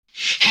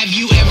Have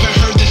you ever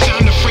heard the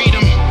sound of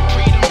freedom?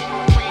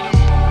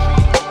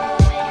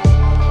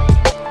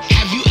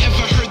 Have you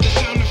ever heard the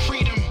sound of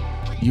freedom?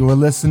 You are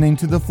listening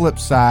to The Flip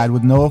Side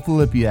with Noah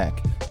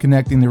Filipiak,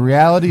 connecting the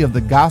reality of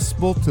the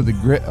gospel to the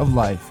grit of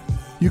life.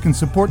 You can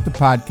support the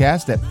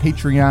podcast at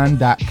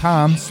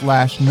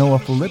patreon.com/Noah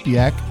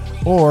Filipiak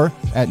or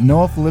at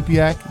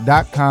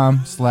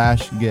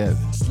noahfilipiak.com/give.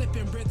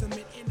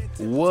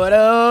 What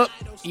up,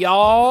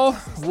 y'all?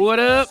 What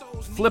up,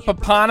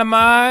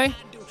 Flipopotomi?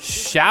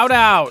 Shout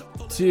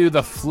out to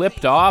the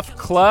Flipped Off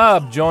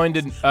Club.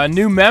 Joined a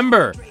new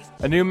member.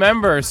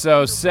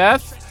 So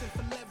Seth,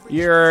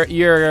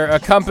 you're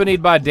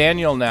accompanied by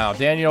Daniel now.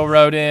 Daniel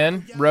wrote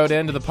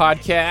into the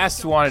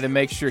podcast, wanted to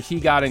make sure he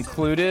got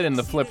included in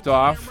the Flipped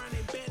Off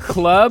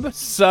Club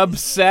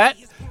subset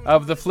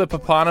of the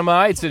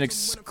Flipopotomi. It's an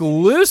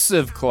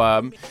exclusive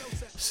club.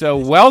 So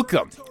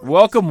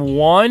welcome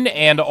one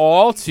and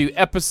all to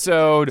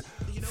episode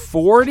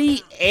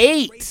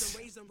 48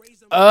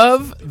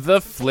 of the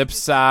Flip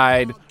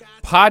Side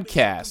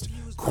podcast.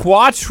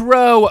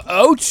 Quattro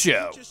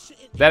ocho.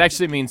 That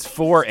actually means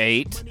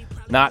 4-8,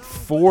 not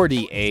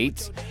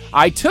 48.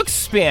 I took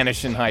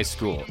Spanish in high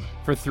school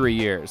for 3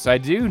 years. I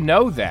do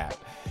know that.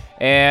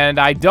 And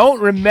I don't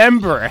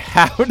remember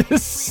how to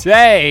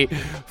say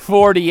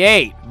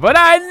 48, but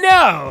I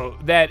know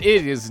that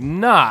it is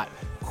not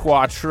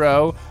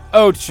Quattro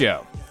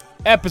ocho.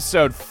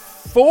 Episode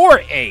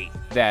 48,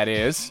 that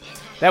is.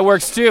 That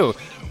works too.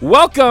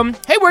 Welcome.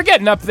 Hey, we're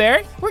getting up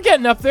there. We're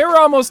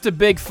almost a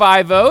big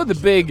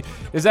 5-0.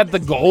 Is that the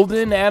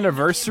golden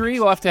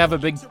anniversary? We'll have to have a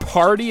big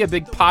party, a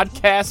big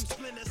podcast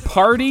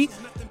party.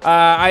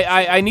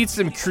 I need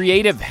some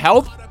creative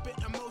help.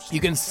 You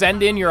can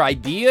send in your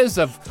ideas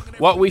of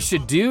what we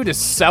should do to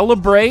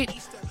celebrate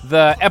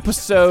the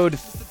episode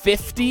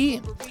 50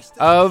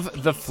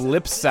 of the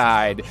Flip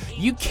Side.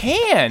 You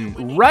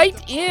can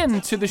write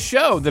into the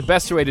show. The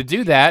best way to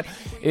do that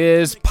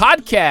is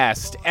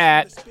podcast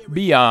at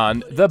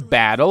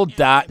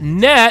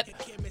beyondthebattle.net.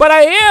 But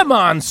I am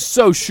on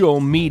social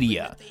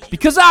media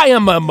because I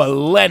am a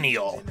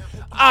millennial.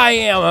 I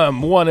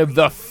am one of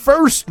the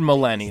first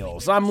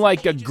millennials. I'm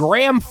like a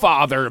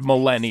grandfather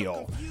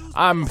millennial.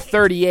 I'm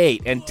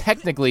 38, and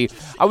technically,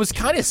 I was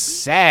kind of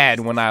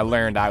sad when I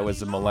learned I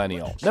was a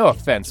millennial. No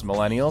offense,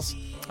 millennials.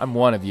 I'm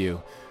one of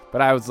you.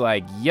 But I was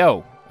like,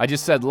 yo, I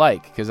just said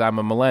because I'm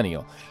a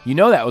millennial. You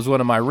know that was one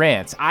of my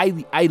rants.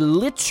 I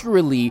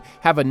literally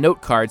have a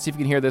note card. See if you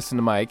can hear this in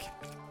the mic. I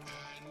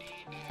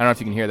don't know if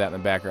you can hear that in the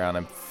background.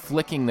 I'm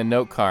flicking the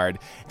note card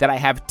that I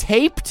have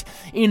taped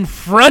in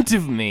front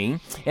of me,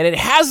 and it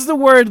has the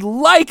word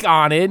like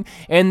on it,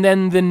 and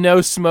then the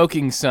no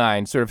smoking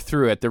sign sort of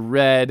through it, the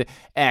red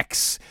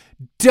X.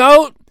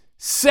 Don't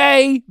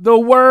say the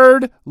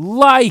word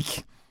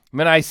like.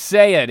 When I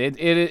say it,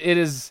 it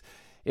is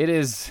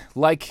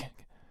like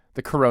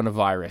the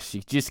coronavirus.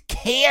 You just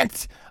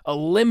can't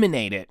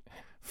eliminate it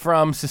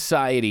from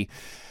society.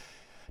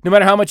 No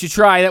matter how much you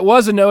try. That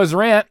was a Noah's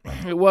rant.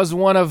 It was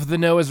one of the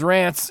Noah's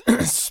rants.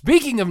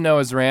 Speaking of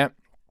Noah's rant,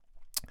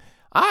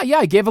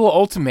 I gave a little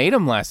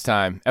ultimatum last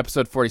time,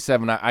 episode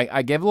 47.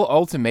 I gave a little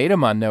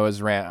ultimatum on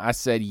Noah's rant. I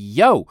said,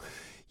 yo,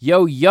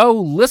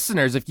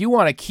 listeners, if you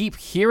want to keep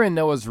hearing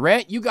Noah's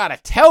rant, you got to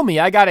tell me.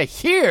 I got to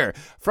hear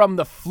from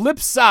the flip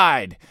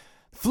side,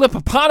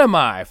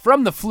 Flipopotomi,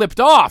 from the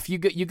flipped off. You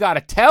got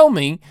to tell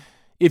me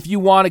if you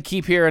want to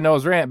keep hearing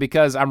Noah's rant,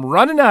 because I'm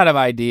running out of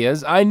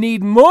ideas. I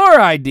need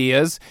more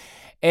ideas.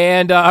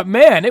 And,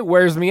 man, it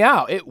wears me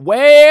out.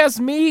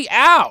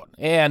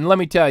 And let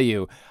me tell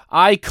you,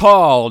 I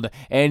called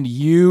and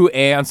you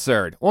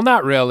answered. Well,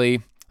 not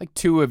really. Like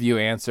 2 of you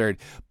answered.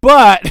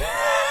 But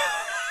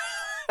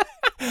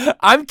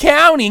I'm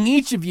counting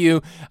each of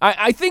you.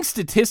 I think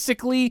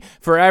statistically,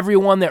 for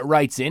everyone that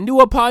writes into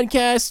a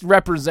podcast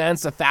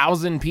represents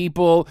 1,000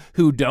 people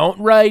who don't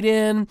write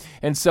in,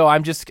 and so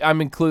I'm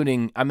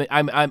including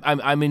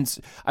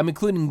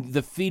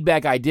the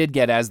feedback I did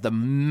get as the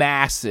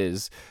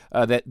masses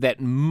that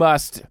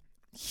must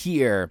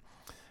hear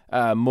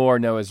more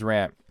Noah's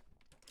rant.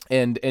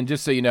 And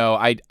just so you know,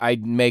 I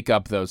make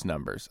up those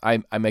numbers.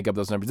 I make up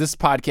those numbers. This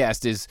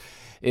podcast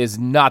is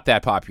not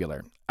that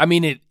popular. I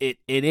mean, it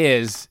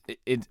is.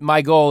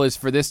 My goal is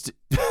for this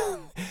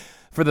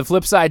for the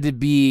Flip Side to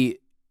be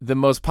the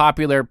most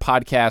popular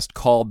podcast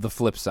called The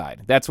Flip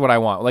Side. That's what I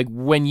want. Like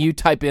when you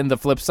type in The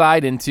Flip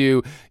Side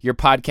into your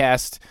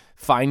podcast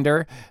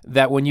finder,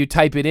 that when you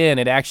type it in,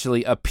 it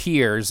actually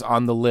appears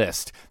on the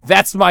list.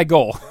 That's my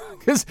goal.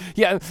 Because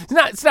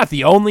it's not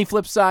the only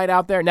Flip Side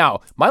out there. Now,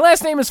 my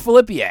last name is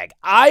Filipiak.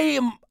 I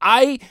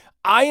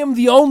am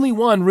the only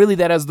one really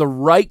that has the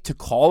right to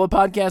call a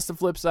podcast The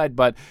Flip Side,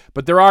 but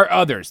there are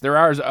others. There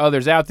are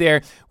others out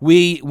there.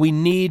 We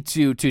need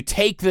to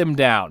take them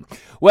down.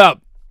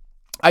 Well,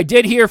 I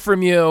did hear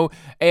from you,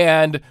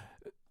 and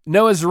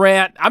Noah's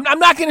rant, I'm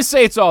not going to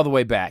say it's all the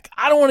way back.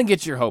 I don't want to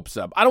get your hopes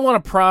up. I don't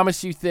want to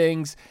promise you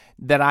things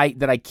that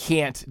I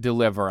can't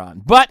deliver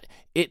on. But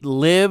it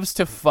lives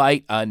to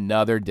fight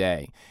another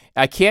day.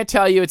 I can't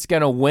tell you it's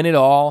going to win it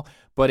all,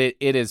 but it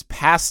is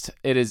past.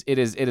 It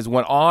is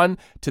went on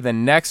to the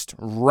next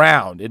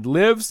round. It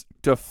lives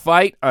to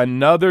fight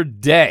another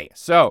day.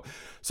 So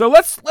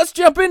let's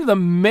jump into the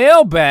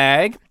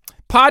mailbag.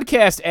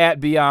 Podcast at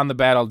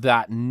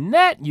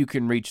beyondthebattle.net. You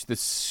can reach the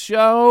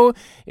show.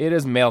 It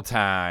is mail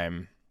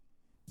time.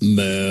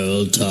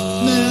 Mail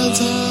time. Mail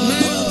time.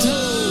 Mail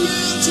time.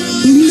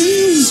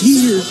 Mail's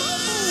here.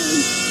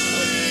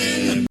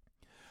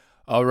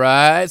 All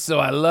right, so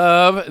I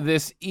love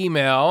this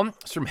email.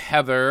 It's from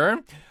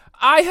Heather.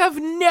 I have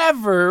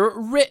never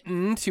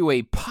written to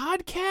a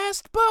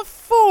podcast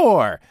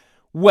before.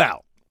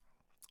 Well,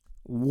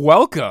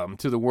 welcome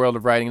to the world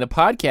of writing the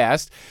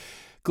podcast.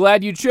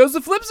 Glad you chose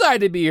the flip side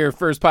to be your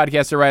first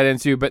podcast to write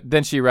into, but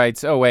then she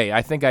writes, oh, wait,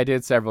 I think I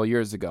did several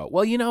years ago.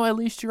 Well, at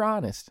least you're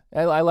honest.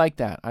 I like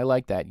that. I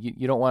like that.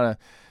 You don't want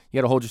to, you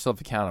got to hold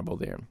yourself accountable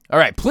there. All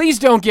right, please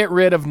don't get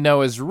rid of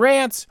Noah's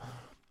rants.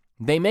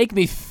 They make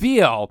me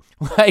feel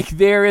like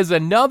there is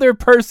another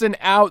person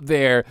out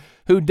there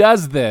who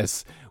does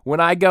this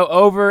when I go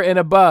over and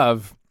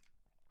above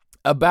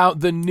about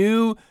the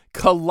new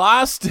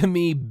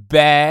colostomy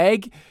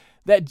bag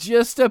that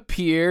just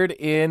appeared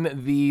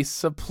in the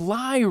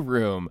supply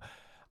room.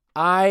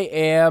 I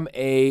am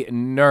a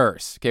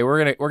nurse. Okay,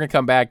 we're gonna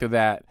come back to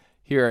that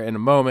here in a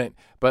moment,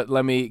 but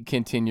let me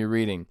continue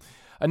reading.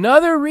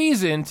 Another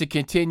reason to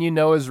continue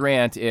Noah's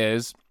rant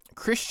is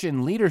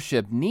Christian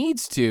leadership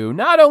needs to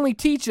not only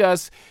teach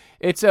us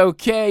it's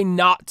okay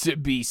not to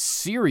be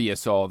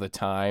serious all the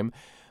time,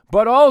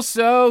 but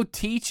also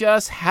teach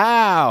us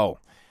how.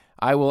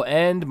 I will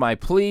end my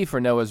plea for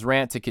Noah's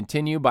rant to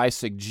continue by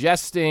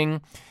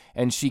suggesting,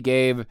 and she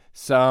gave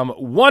some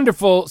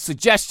wonderful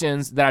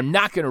suggestions that I'm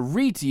not going to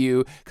read to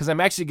you because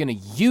I'm actually going to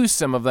use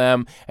some of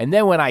them. And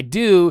then when I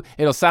do,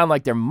 it'll sound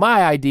like they're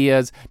my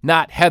ideas,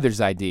 not Heather's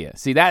idea.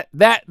 See, that's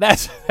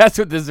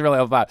what this is really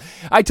all about.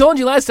 I told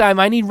you last time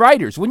I need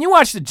writers. When you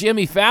watch the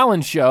Jimmy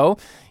Fallon show,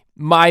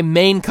 my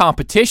main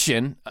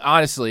competition,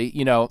 honestly,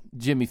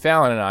 Jimmy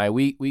Fallon and I,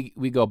 we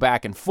go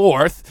back and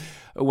forth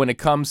when it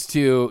comes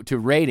to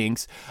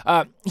ratings.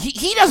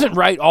 He doesn't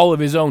write all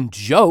of his own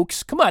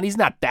jokes. Come on, he's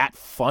not that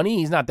funny.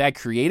 He's not that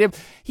creative.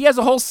 He has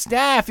a whole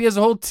staff. He has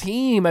a whole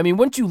team. I mean,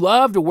 wouldn't you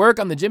love to work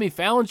on the Jimmy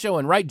Fallon show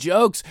and write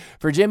jokes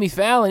for Jimmy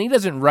Fallon? He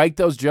doesn't write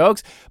those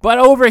jokes. But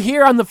over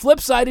here on the flip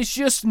side, it's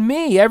just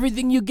me.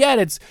 Everything you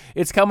get,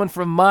 it's coming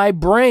from my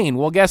brain.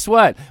 Well, guess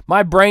what?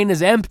 My brain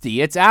is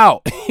empty. It's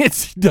out.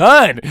 It's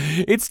done.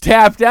 It's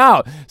tapped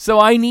out.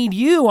 So I need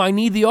you. I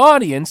need the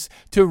audience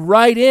to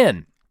write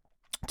in.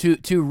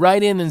 To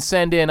write in and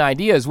send in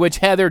ideas, which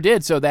Heather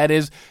did, so that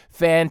is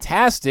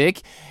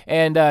fantastic.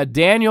 And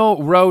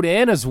Daniel wrote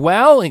in as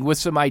well with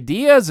some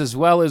ideas, as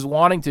well as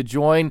wanting to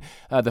join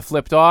the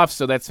Flipped Off,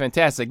 so that's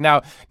fantastic.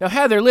 Now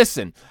Heather,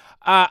 listen,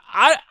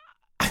 I'm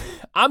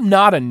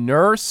not a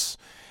nurse.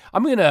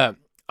 I'm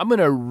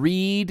gonna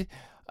read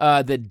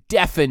the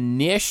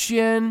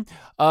definition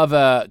of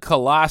a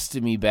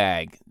colostomy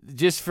bag,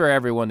 just for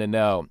everyone to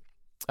know.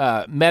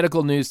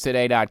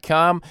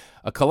 medicalnewstoday.com.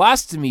 A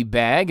colostomy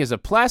bag is a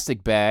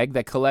plastic bag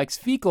that collects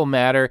fecal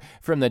matter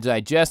from the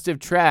digestive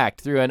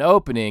tract through an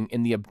opening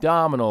in the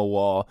abdominal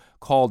wall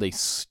called a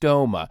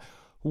stoma.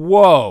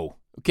 Whoa.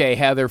 Okay,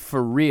 Heather,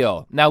 for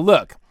real. Now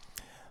look,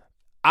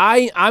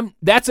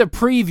 that's a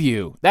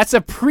preview. That's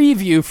a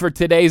preview for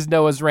today's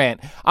Noah's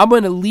Rant. I'm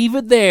going to leave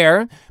it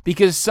there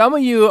because some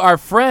of you are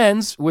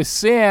friends with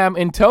Sam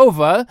and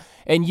Tova,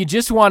 and you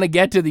just want to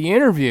get to the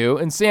interview,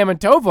 and Sam and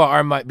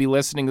Tova might be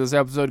listening to this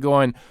episode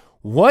going,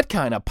 what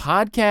kind of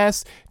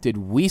podcast did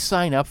we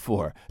sign up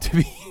for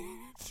to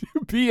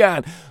be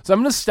on? So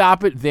I'm going to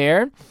stop it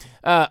there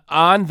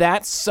on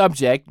that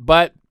subject,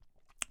 but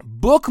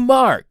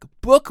bookmark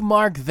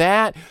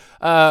that.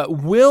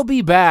 We'll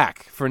be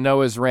back for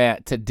Noah's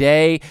Rant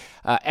today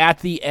at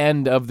the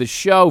end of the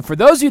show. For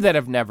those of you that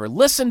have never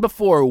listened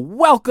before,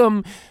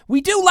 welcome. We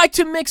do like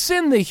to mix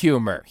in the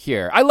humor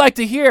here. I like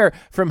to hear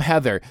from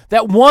Heather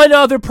that one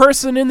other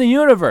person in the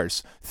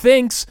universe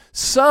thinks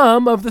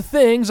some of the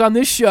things on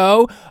this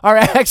show are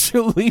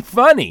actually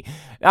funny.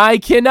 I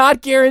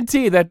cannot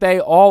guarantee that they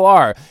all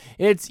are.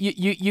 It's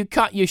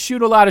you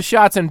shoot a lot of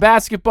shots in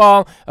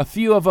basketball, a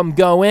few of them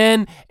go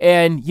in,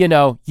 and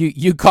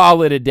you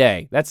call it a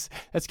day. That's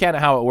kind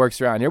of how it works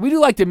around here. We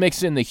do like to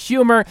mix in the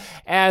humor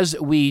as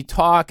we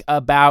talk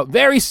about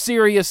very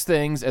serious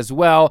things as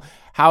well,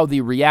 how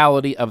the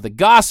reality of the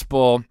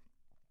gospel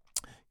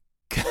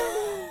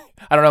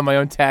I don't know my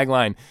own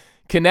tagline,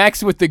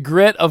 connects with the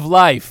grit of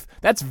life.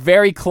 That's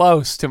very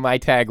close to my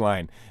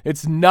tagline.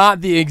 It's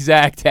not the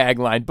exact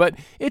tagline, but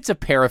it's a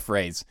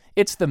paraphrase.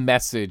 It's the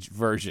message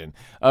version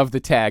of the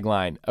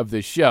tagline of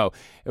this show.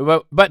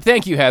 But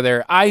thank you,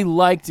 Heather. I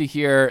like to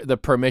hear the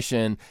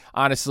permission,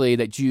 honestly,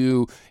 that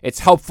it's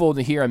helpful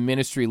to hear a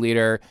ministry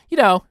leader,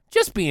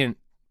 just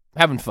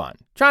having fun,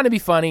 trying to be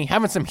funny,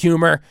 having some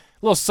humor, a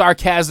little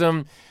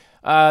sarcasm.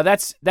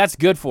 That's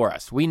good for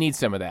us. We need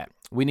some of that.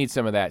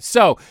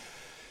 So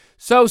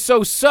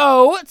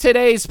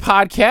today's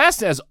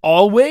podcast, as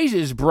always,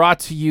 is brought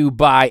to you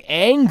by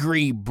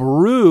Angry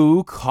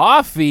Brew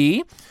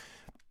Coffee.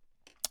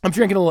 I'm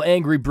drinking a little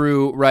Angry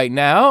Brew right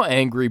now.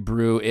 Angry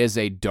Brew is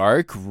a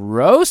dark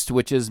roast,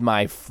 which is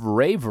my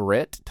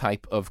favorite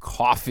type of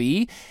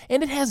coffee,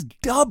 and it has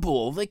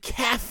double the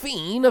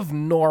caffeine of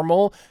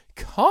normal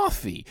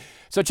coffee.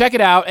 So check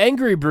it out,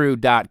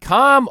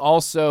 angrybrew.com,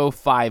 also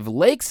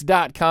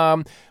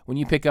 5lakes.com when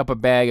you pick up a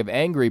bag of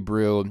Angry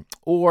Brew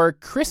or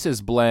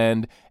Chris's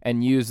Blend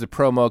and use the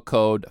promo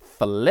code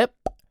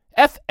FLIP,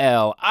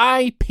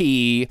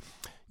 F-L-I-P,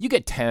 you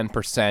get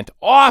 10%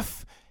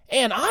 off.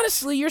 And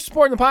honestly, you're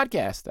supporting the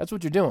podcast. That's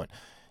what you're doing.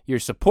 You're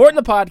supporting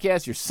the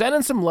podcast. You're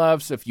sending some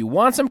love. So if you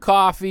want some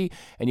coffee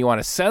and you want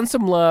to send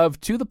some love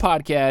to the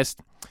podcast,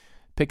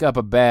 pick up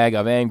a bag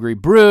of Angry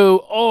Brew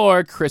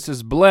or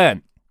Chris's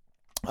Blend.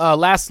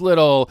 Last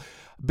little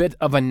bit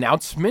of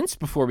announcements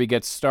before we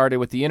get started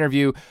with the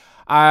interview.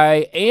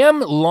 I am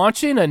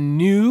launching a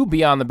new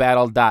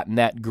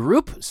BeyondTheBattle.net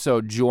group,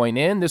 so join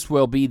in. This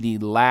will be the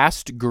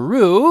last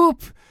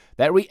group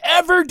that we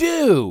ever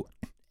do.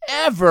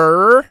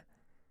 Ever.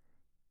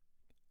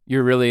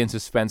 You're really in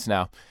suspense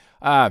now.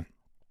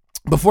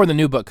 Before the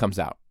new book comes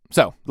out.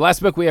 So, the last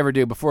book we ever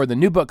do before the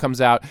new book comes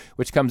out,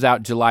 which comes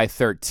out July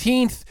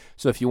 13th.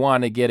 So, if you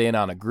want to get in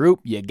on a group,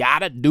 you got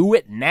to do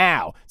it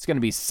now. It's going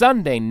to be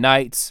Sunday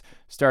nights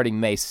starting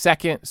May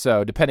 2nd.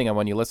 So, depending on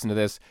when you listen to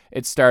this,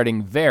 it's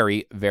starting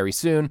very, very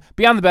soon.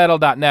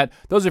 BeyondTheBattle.net.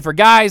 Those are for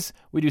guys.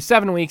 We do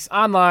 7 weeks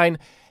online,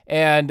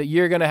 and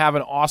you're going to have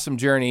an awesome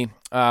journey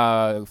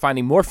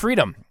finding more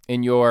freedom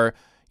in your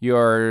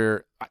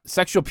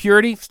sexual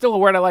purity, still a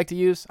word I like to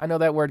use. I know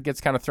that word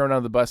gets kind of thrown under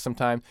the bus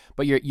sometimes,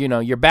 but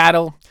your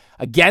battle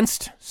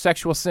against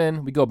sexual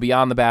sin, we go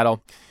beyond the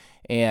battle,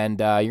 and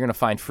you're going to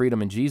find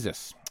freedom in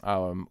Jesus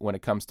when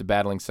it comes to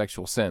battling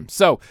sexual sin.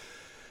 So,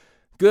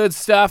 good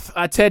stuff.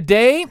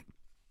 Today,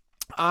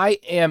 I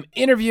am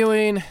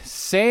interviewing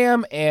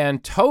Sam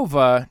and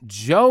Tova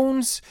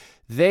Jones.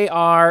 They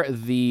are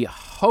the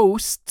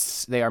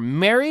hosts. They are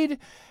married,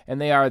 and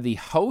they are the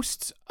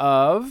hosts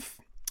of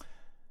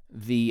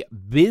The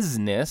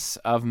Business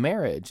of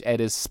Marriage. It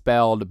is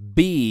spelled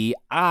B-I-Z,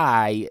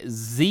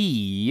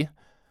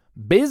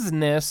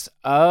 Business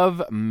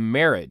of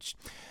Marriage.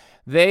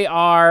 They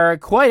are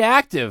quite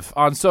active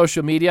on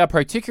social media,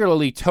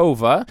 particularly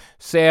Tova.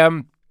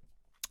 Sam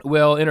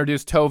will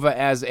introduce Tova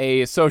as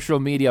a social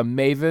media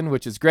maven,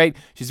 which is great.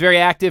 She's very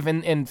active,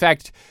 and in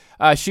fact,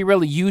 she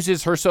really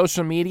uses her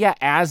social media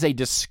as a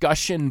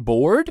discussion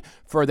board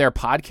for their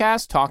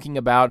podcast, talking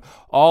about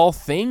all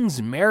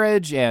things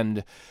marriage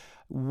and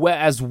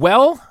as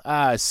well,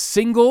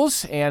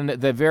 singles and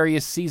the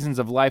various seasons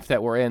of life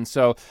that we're in.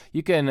 So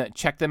you can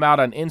check them out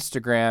on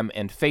Instagram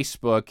and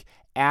Facebook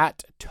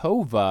at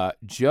Tova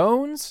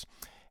Jones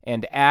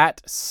and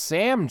at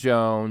Sam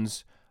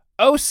Jones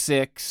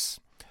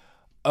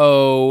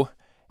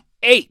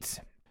 0608.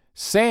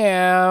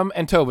 Sam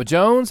and Tova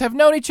Jones have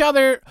known each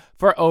other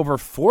for over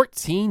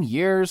 14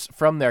 years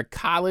from their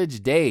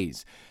college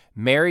days.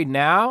 Married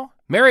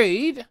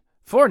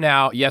for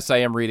now, yes, I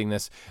am reading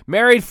this.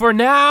 Married for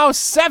now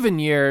 7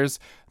 years.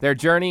 Their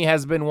journey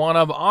has been one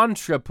of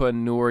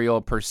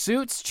entrepreneurial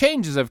pursuits,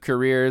 changes of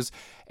careers,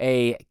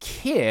 a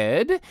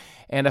kid,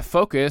 and a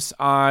focus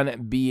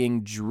on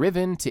being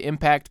driven to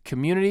impact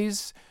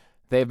communities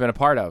they have been a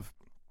part of.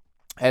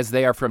 As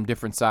they are from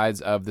different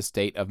sides of the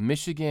state of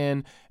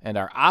Michigan and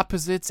are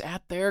opposites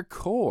at their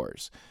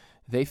cores,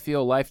 they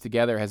feel life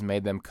together has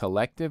made them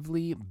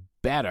collectively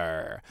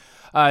better.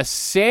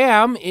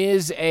 Sam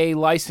is a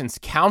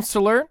licensed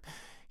counselor.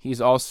 He's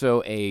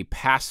also a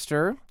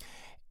pastor,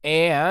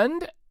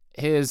 and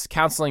his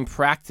counseling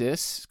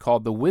practice is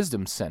called the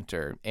Wisdom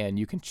Center, and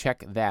you can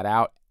check that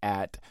out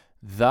at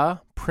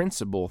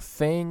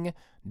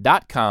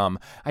theprincipalthing.com.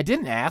 I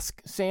didn't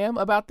ask Sam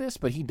about this,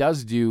 but he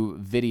does do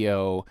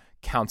video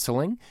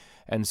counseling,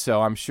 and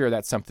so I'm sure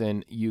that's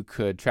something you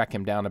could track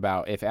him down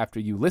about if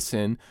after you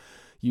listen,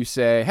 you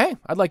say, hey,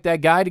 I'd like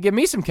that guy to give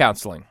me some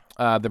counseling.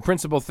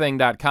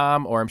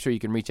 Theprincipalthing.com, or I'm sure you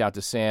can reach out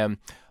to Sam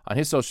on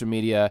his social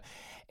media.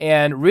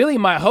 And really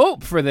my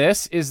hope for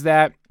this is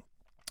that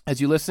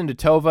as you listen to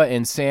Tova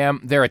and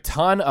Sam, they're a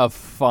ton of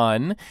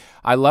fun.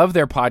 I love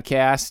their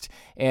podcast,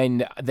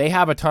 and they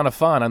have a ton of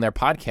fun on their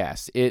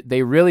podcast.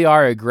 They really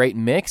are a great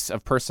mix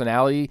of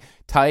personality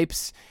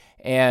types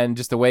and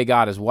just the way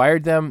God has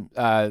wired them.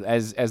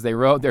 As they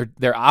wrote,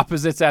 they're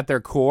opposites at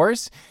their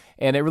cores,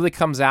 and it really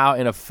comes out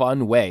in a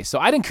fun way. So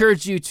I'd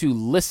encourage you to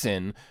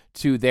listen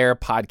to their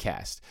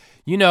podcast.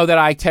 You know that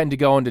I tend to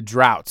go into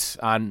droughts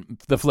on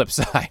the flip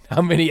side,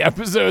 how many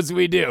episodes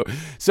we do.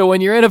 So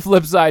when you're in a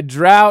flip side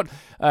drought,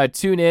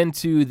 tune in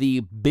to The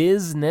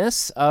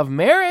Business of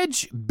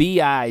Marriage,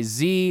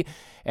 B-I-Z,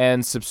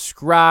 and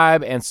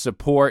subscribe and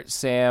support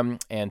Sam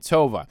and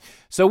Tova.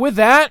 So with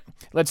that,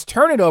 let's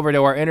turn it over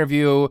to our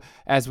interview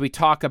as we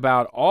talk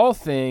about all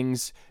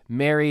things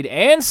married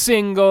and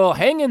single.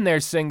 Hang in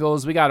there,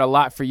 singles. We got a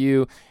lot for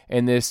you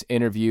in this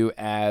interview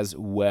as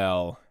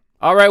well.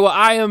 All right, well,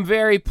 I am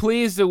very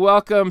pleased to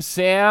welcome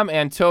Sam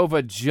and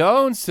Tova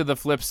Jones to the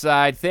flip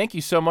side. Thank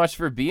you so much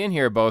for being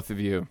here, both of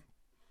you.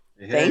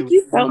 Thank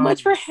you so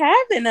much for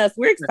having us.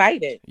 We're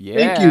excited.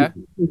 Yeah.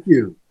 Thank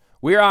you.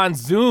 we're on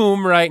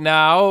Zoom right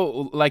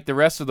now, like the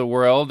rest of the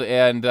world,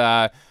 and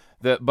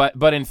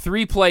but in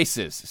 3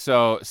 places.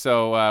 So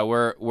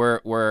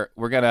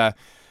we're gonna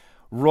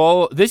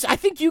roll this. I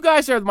think you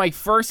guys are my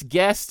first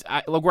guest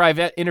where I've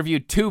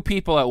interviewed 2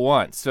 people at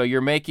once. So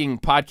you're making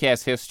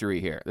podcast history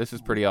here. This is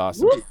pretty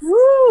awesome.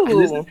 And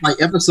this is like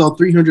episode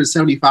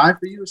 375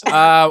 for you or something?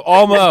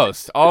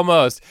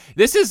 Almost.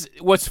 This is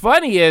what's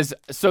funny is,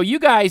 so you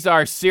guys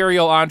are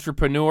serial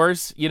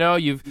entrepreneurs,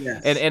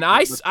 Yes. and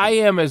I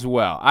am as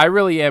well. I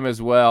really am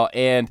as well.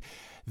 And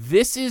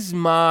this is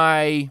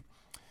my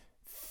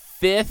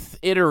 5th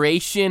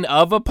iteration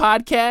of a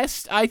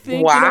podcast, I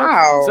think.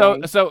 Wow.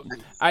 So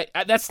I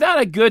that's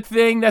not a good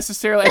thing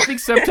necessarily. I think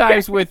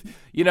sometimes with,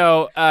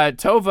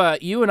 Tova,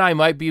 you and I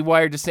might be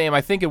wired the same.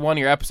 I think in one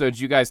of your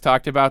episodes you guys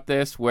talked about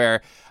this,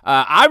 where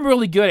I'm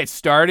really good at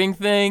starting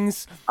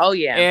things. Oh,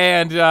 yeah.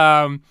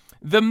 And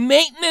the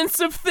maintenance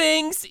of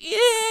things,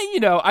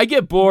 I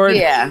get bored.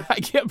 Yeah. I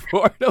get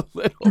bored a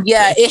little.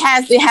 Yeah, it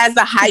has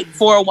a hype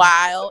for a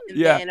while, and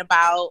Yeah. then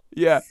about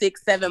Yeah.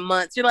 6-7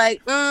 months, you're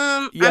like,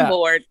 Yeah. I'm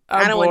bored.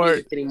 I don't want to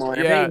do this anymore.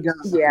 Yeah. Thank God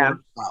Yeah. for a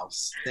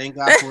spouse. Thank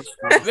God for a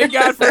spouse. Thank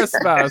God for a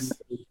spouse.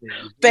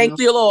 Thank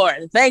you,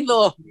 Lord. Thank the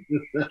Lord.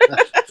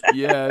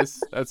 Yes,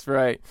 that's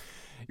right.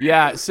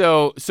 Yeah,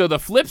 so the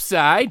flip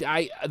side,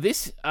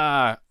 this is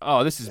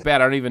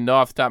bad. I don't even know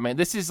off the top of my head.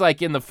 This is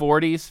like in the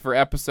 40s for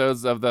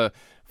episodes of the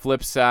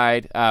flip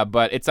side,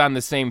 but it's on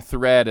the same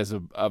thread as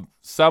of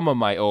some of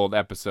my old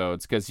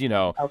episodes because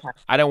Okay.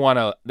 I don't want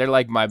to. They're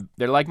like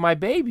my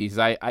babies.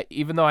 I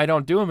even though I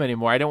don't do them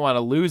anymore, I don't want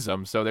to lose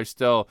them. So they're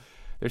still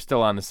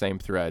on the same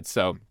thread.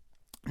 So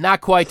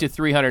not quite to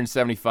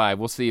 375.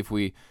 We'll see if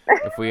we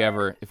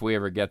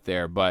ever get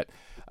there, but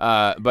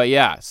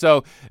yeah.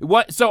 So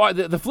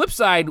the flip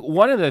side,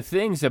 one of the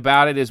things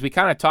about it is we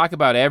kind of talk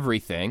about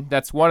everything.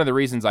 That's one of the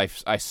reasons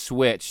I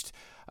switched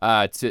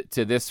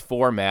to this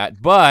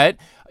format. But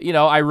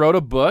I wrote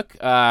a book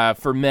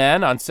for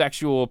men on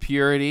sexual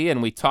purity,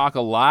 and we talk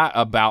a lot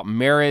about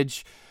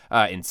marriage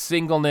and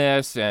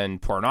singleness and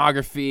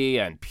pornography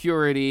and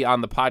purity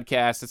on the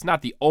podcast. It's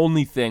not the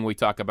only thing we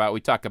talk about.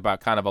 We talk about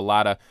kind of a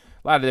lot of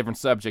different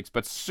subjects,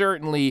 but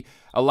certainly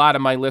a lot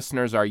of my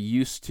listeners are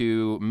used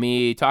to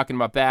me talking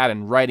about that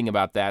and writing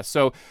about that.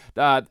 So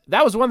that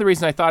was one of the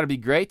reasons I thought it'd be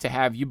great to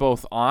have you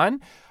both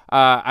on.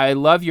 I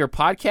love your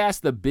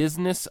podcast, The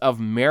Business of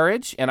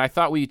Marriage, and I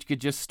thought we could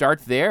just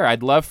start there.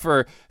 I'd love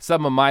for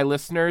some of my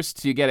listeners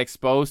to get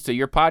exposed to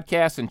your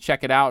podcast and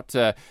check it out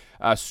to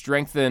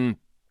strengthen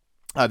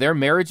their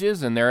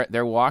marriages and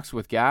their walks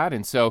with God.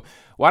 And so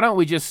why don't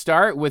we just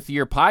start with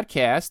your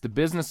podcast, The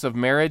Business of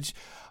Marriage?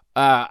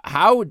 Why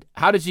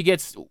did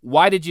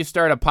you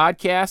start a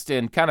podcast,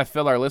 and kind of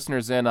fill our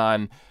listeners in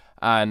on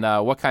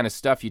what kind of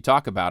stuff you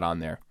talk about on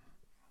there?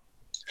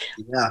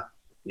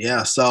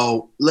 Yeah.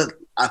 So look,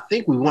 I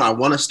think I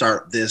want to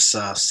start this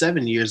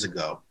 7 years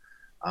ago,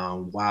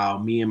 while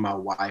me and my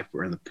wife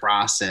were in the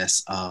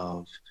process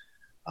of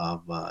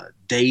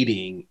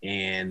dating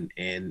and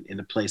in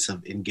the place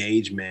of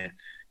engagement.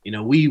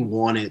 We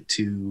wanted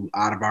to,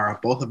 out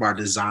of both of our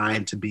desire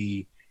to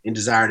be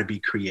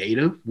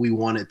creative, we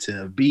wanted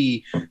to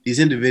be these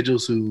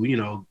individuals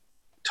who,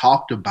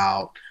 talked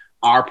about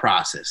our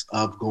process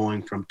of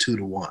going from 2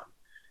 to 1.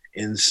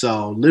 And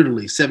so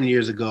literally 7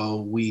 years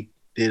ago, we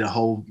did a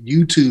whole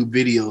YouTube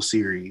video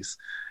series.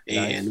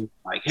 Nice. And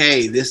like,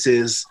 hey, this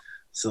is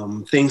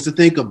some things to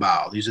think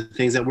about. These are the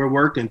things that we're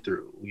working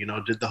through.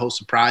 Did the whole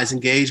surprise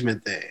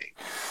engagement thing,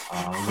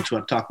 which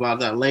we'll talk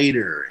about that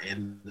later.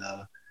 And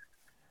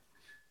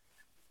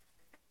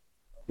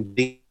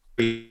then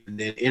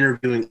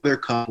interviewing other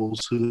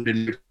couples who've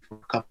been married for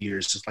a couple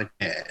years, just like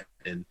that.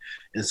 And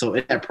so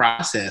in that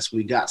process,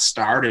 we got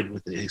started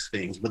with these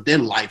things, but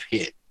then life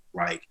hit.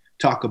 Like,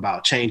 talk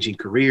about changing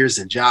careers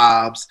and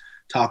jobs.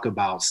 Talk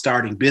about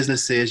starting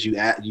businesses.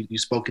 You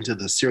spoke into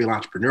the serial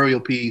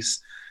entrepreneurial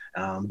piece.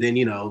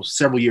 Then,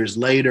 several years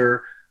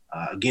later,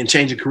 again,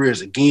 changing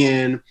careers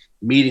again,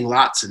 meeting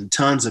lots and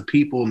tons of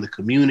people in the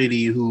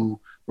community who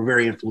were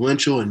very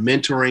influential in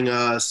mentoring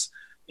us.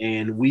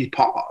 And we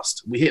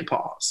hit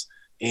pause.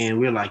 And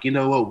we're like, you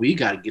know what? We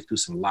got to get through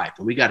some life,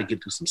 and we got to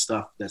get through some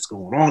stuff that's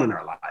going on in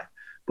our life.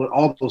 But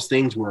all those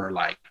things were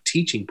like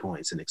teaching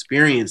points and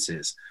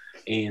experiences.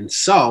 And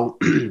so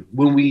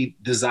when we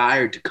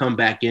desired to come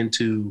back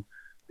into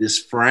this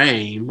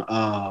frame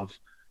of,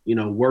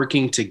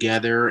 working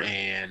together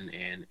and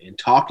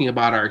talking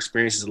about our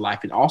experiences in life,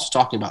 and also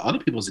talking about other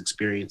people's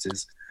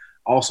experiences,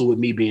 also with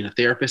me being a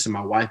therapist and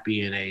my wife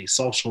being a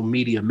social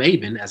media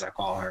maven, as I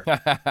call her,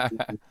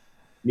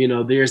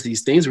 there's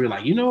these things where we're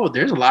like,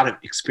 there's a lot of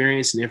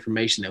experience and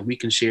information that we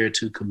can share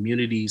to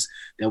communities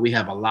that we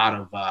have a lot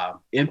of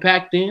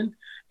impact in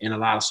and a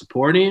lot of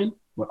support in,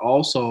 but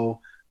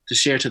also to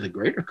share to the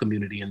greater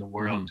community in the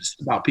world,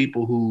 just about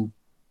people who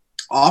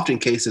often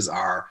cases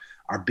are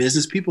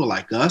business people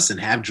like us and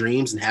have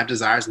dreams and have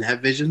desires and have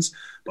visions,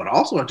 but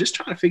also are just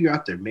trying to figure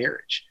out their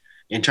marriage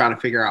and trying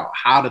to figure out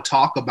how to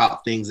talk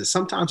about things that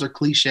sometimes are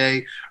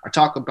cliche, or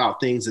talk about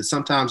things that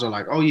sometimes are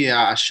like, oh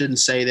yeah, I shouldn't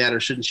say that or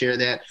shouldn't share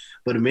that.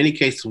 But in many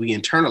cases, we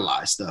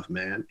internalize stuff,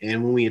 man.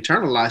 And when we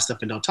internalize stuff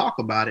and don't talk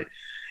about it,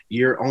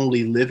 you're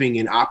only living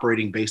and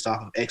operating based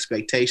off of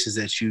expectations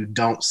that you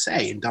don't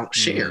say and don't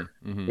share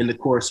in the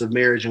course of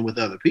marriage and with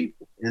other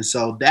people. And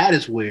so that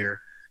is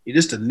where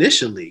just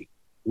initially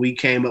we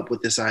came up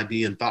with this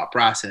idea and thought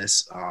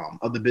process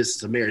of the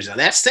business of marriage. Now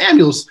that's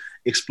Samuel's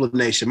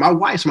explanation. My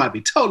wife's might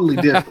be totally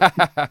different.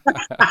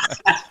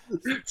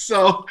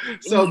 so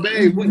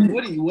babe,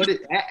 what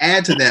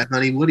add to that,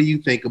 honey? What do you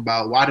think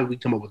about why did we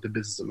come up with the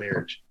business of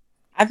marriage?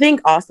 I think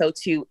also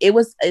too, it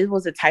was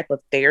a type of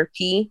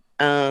therapy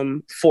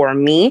for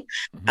me.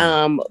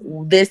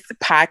 This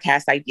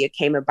podcast idea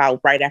came about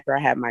right after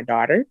I had my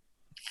daughter.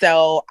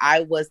 So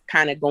I was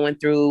kind of going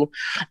through,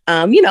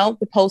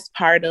 the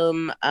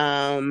postpartum,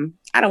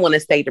 I don't want to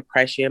say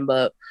depression,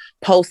 but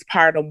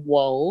postpartum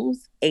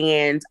woes.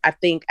 And I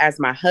think as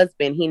my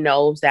husband, he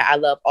knows that I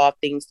love all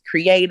things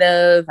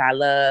creative. I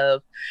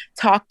love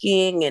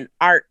talking and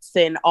arts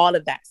and all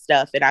of that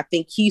stuff. And I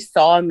think he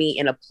saw me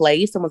in a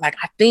place and was like,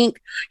 I think,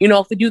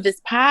 if we do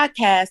this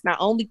podcast, not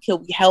only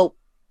can we help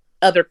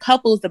other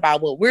couples about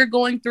what we're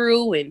going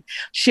through and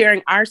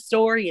sharing our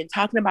story and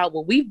talking about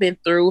what we've been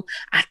through,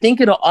 I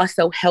think it'll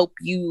also help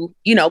you,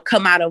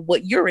 come out of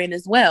what you're in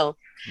as well.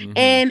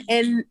 And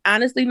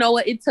honestly,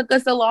 Noah, it took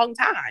us a long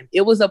time.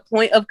 It was a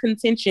point of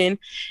contention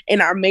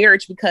in our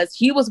marriage because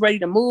he was ready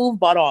to move,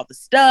 bought all the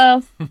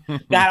stuff,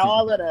 got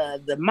all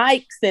of the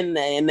mics and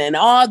then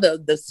all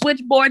the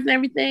switchboards and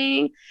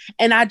everything.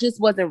 And I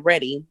just wasn't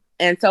ready.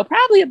 And so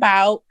probably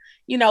about,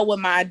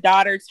 when my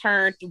daughter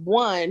turned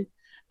 1,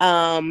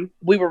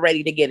 we were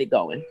ready to get it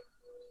going.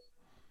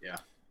 Yeah.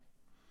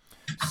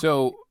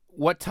 So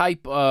what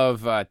type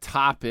of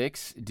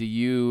topics do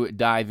you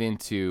dive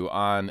into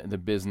on the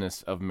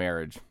business of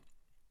marriage?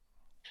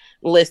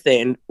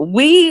 Listen,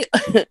 we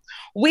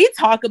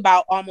talk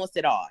about almost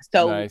it all.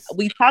 So Nice.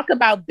 We talk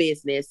about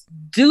business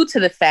due to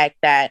the fact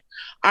that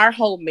our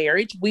whole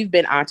marriage, we've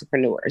been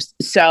entrepreneurs.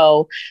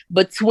 So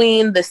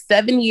between the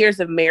 7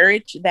 years of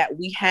marriage that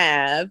we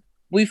have,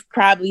 we've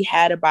probably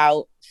had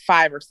about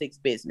 5 or 6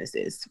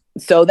 businesses.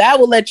 So that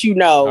will let you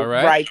know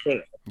right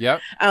there.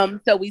 Yep.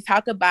 So we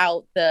talk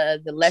about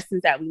the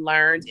lessons that we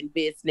learned in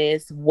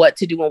business, what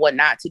to do and what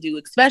not to do,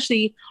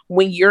 especially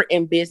when you're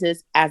in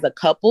business as a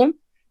couple.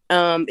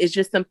 It's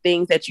just some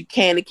things that you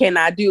can and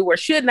cannot do or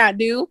should not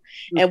do.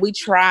 And we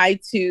try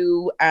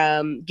to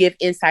give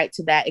insight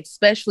to that,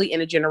 especially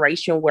in a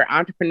generation where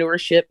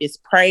entrepreneurship is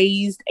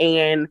praised.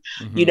 And,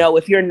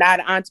 if you're not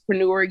an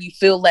entrepreneur, you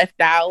feel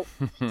left out.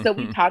 So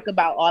we talk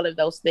about all of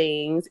those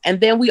things. And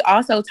then we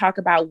also talk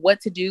about what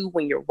to do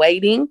when you're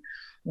waiting,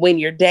 when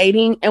you're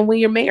dating, and when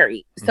you're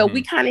married. So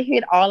we kind of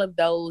hit all of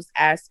those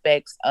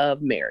aspects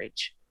of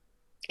marriage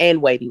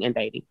and waiting and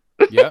dating.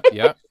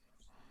 Yep.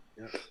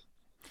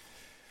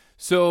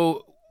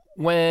 So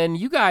when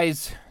you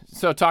guys,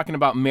 talking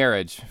about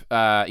marriage,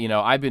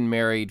 I've been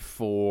married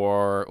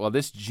for,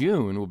 this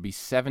June will be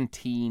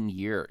 17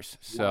 years.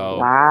 So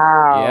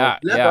wow.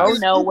 Yeah. Go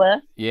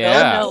Noah.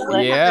 Yeah. Go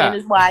Noah Yeah. and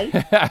his wife.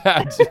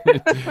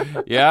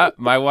 Yeah.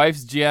 My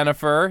wife's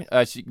Jennifer,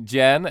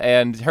 Jen,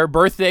 and her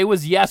birthday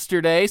was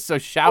yesterday. So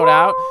shout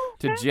out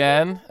to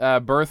Jen,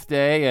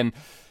 birthday. And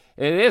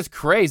it is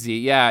crazy.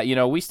 Yeah.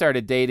 We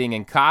started dating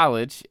in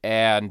college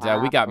and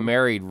we got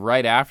married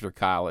right after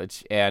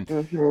college. And,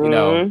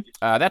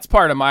 that's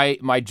part of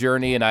my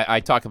journey. And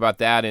I talk about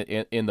that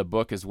in the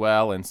book as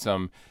well. And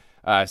some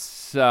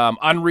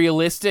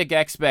unrealistic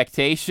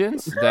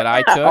expectations that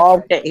I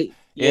took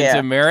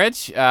into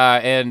marriage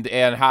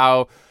and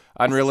how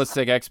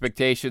unrealistic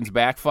expectations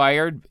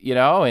backfired,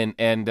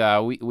 and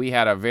we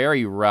had a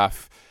very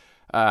rough,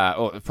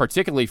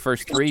 particularly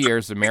first 3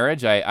 years of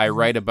marriage. I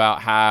write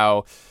about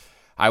how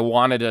I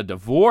wanted a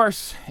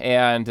divorce,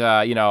 and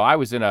I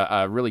was in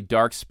a really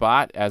dark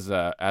spot as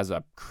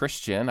a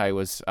Christian. I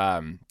was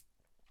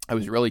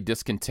really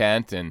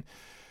discontent and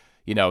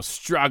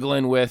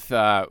struggling with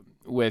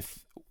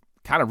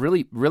kind of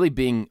really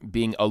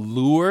being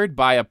allured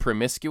by a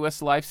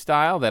promiscuous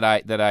lifestyle that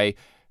I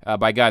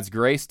by God's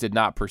grace did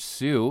not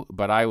pursue,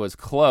 but I was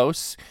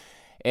close.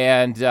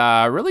 And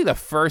really the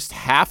first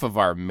half of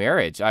our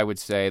marriage, I would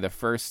say the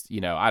first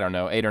 8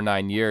 or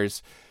 9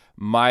 years.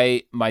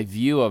 My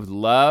view of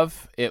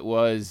love, it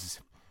was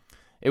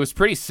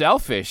pretty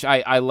selfish.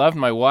 I loved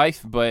my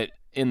wife, but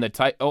in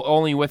the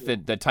only with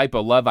the type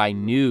of love I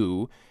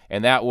knew,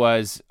 and that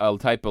was a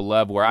type of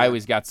love where I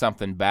always got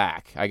something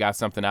back. I got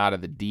something out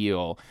of the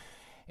deal,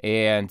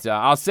 and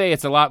I'll say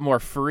it's a lot more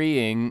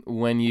freeing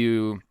when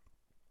you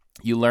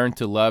learn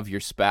to love your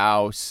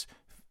spouse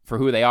for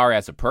who they are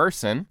as a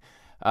person.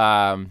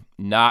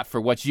 Not for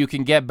what you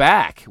can get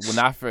back. Well,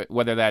 not for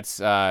whether that's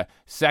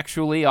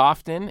sexually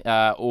often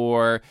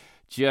or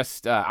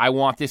just I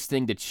want this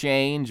thing to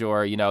change,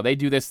 or they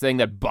do this thing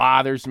that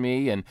bothers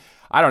me, and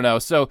I don't know.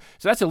 So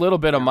that's a little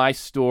bit of my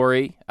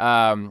story.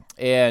 And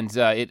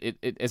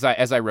it as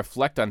I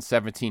reflect on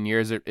 17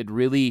 years, it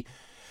really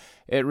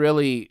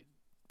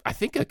I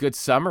think a good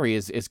summary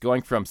is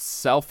going from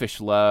selfish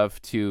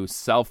love to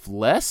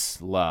selfless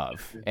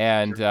love.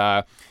 And,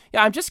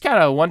 Yeah, I'm just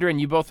kind of wondering,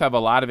 you both have a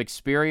lot of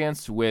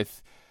experience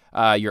with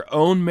your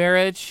own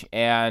marriage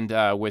and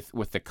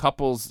with the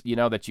couples,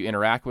 that you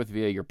interact with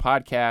via your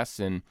podcasts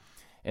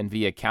and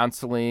via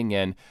counseling.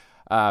 And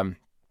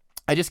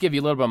I just give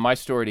you a little bit of my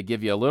story to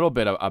give you a little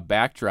bit of a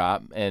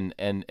backdrop and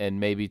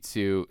maybe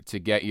to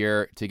get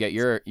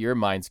your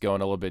minds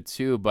going a little bit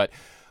too. But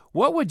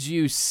what would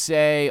you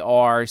say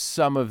are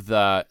some of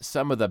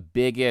the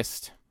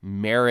biggest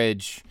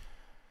marriage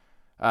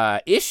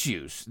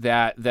issues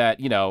that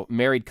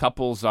married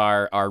couples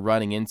are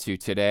running into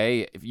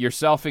today,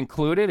 yourself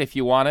included, if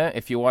you want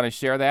to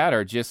share that,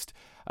 or just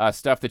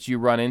stuff that you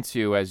run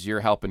into as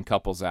you're helping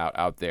couples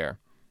out there?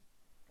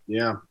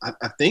 Yeah,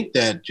 I think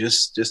that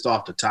just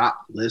off the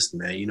top list,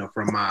 man,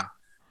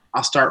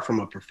 I'll start from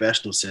a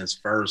professional sense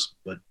first,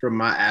 but from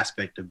my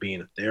aspect of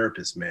being a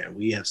therapist, man,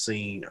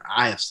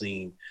 I have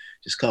seen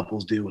just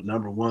couples deal with,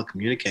 number one,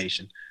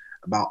 communication.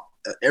 About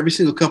every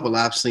single couple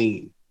I've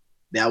seen,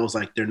 that was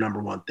like their number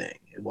one thing.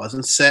 It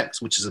wasn't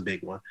sex, which is a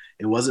big one.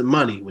 It wasn't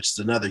money, which is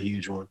another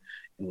huge one.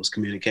 It was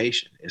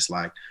communication. It's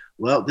like,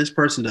 well, this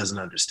person doesn't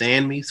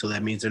understand me, so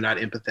that means they're not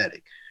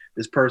empathetic.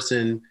 This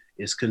person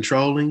is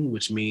controlling,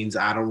 which means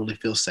I don't really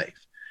feel safe.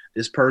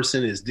 This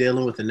person is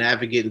dealing with and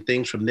navigating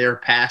things from their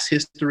past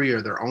history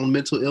or their own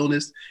mental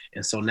illness.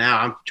 And so now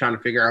I'm trying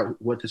to figure out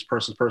what this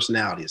person's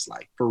personality is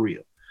like, for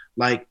real.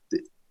 Like,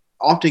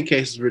 often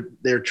cases where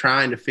they're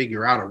trying to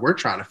figure out, or we're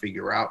trying to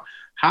figure out,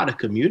 how to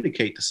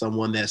communicate to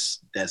someone that's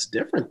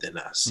different than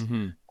us.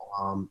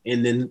 Mm-hmm.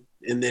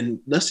 And then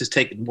let's just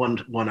take it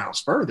one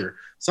ounce further.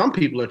 Some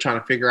people are trying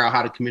to figure out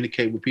how to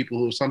communicate with people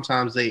who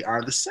sometimes they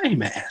are the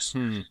same as.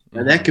 Mm-hmm.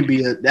 And that can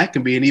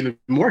be an even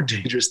more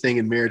dangerous thing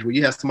in marriage, where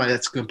you have somebody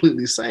that's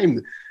completely the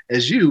same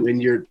as you, and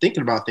you're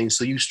thinking about things,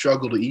 so you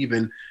struggle to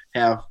even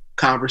have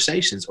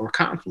conversations or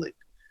conflict.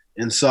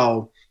 And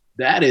so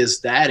that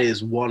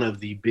is one of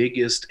the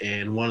biggest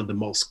and one of the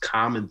most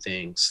common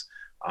things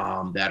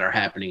that are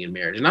happening in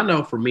marriage. And I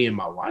know for me and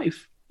my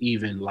wife,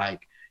 even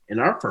like in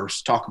our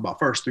first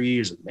 3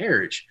 years of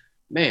marriage,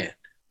 man,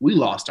 we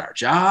lost our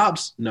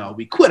jobs. No,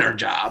 we quit our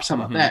jobs. How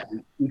about that?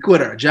 We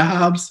quit our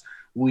jobs.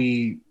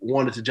 We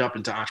wanted to jump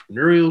into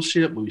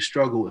entrepreneurship. We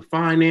struggled with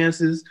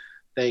finances.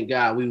 Thank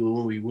God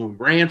when we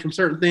ran from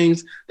certain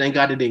things, thank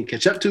God it didn't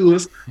catch up to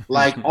us.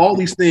 Like all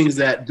these things,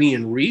 that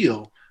being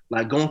real,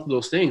 like going through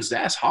those things,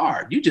 that's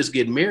hard. You just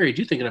get married,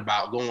 you're thinking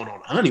about going on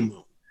a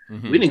honeymoon.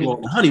 Mm-hmm. We didn't go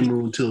on the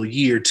honeymoon until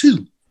year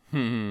 2.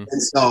 Mm-hmm.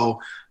 And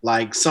so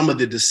like some of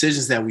the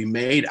decisions that we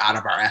made out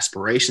of our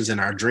aspirations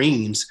and our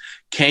dreams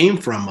came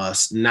from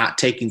us not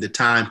taking the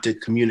time to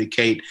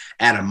communicate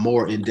at a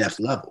more in-depth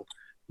level.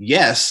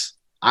 Yes,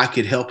 I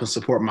could help and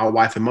support my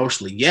wife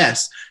emotionally.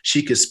 Yes,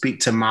 she could speak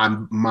to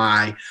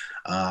my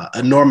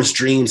enormous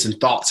dreams and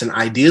thoughts and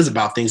ideas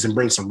about things and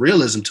bring some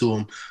realism to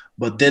them.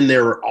 But then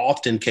there are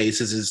often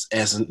cases,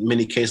 as in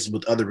many cases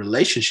with other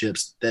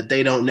relationships, that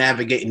they don't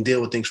navigate and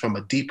deal with things from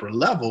a deeper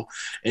level.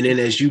 And then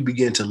as you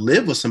begin to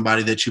live with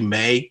somebody that you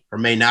may or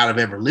may not have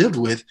ever lived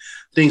with,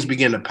 things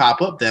begin to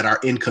pop up that are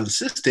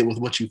inconsistent with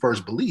what you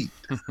first believed.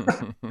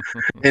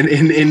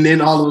 and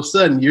then all of a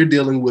sudden you're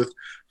dealing with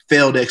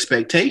failed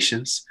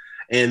expectations,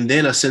 and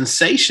then a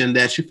sensation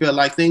that you feel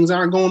like things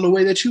aren't going the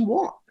way that you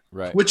want.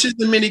 Right. Which is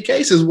in many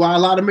cases why a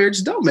lot of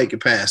marriages don't make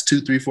it past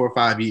 2, 3, 4,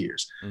 5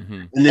 years.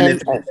 Mm-hmm. And then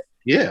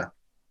yeah.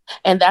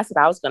 And that's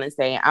what I was going to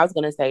say. I was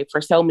going to say,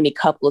 for so many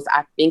couples,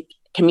 I think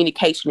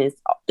communication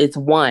is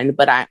one,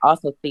 but I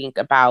also think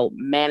about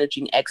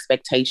managing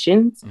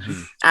expectations.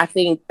 Mm-hmm. I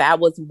think that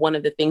was one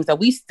of the things that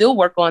we still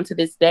work on to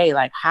this day.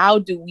 Like, how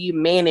do we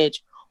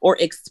manage or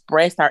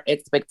express our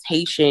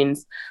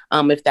expectations,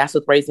 if that's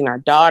with raising our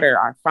daughter,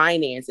 our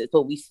finances,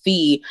 what we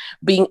see,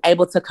 being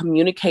able to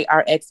communicate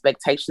our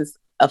expectations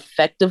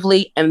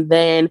effectively, and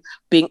then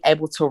being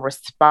able to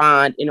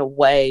respond in a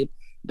way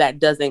that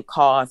doesn't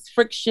cause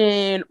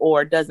friction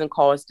or doesn't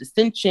cause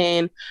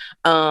dissension.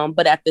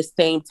 But at the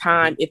same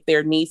time, if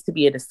there needs to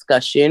be a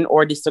discussion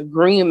or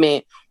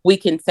disagreement, we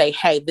can say,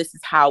 hey, this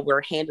is how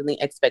we're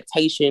handling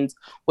expectations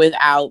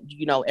without,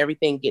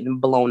 everything getting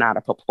blown out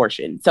of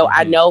proportion. So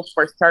I know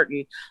for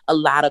certain, a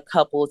lot of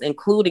couples,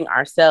 including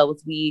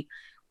ourselves, we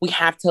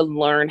have to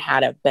learn how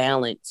to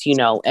balance,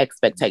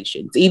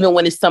 expectations, even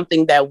when it's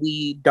something that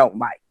we don't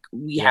like.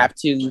 We have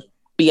to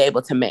be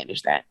able to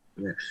manage that.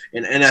 Yeah.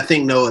 And I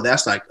think, Noah,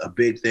 that's like a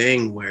big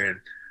thing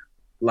where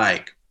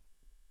like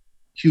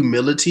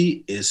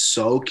humility is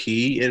so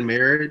key in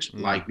marriage.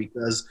 Like,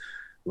 because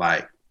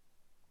like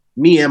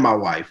me and my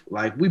wife,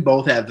 like we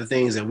both have the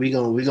things that we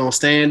gonna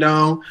stand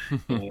on,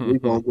 and we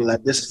gonna be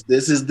like, this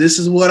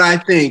is what I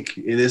think,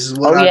 and this is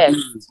what I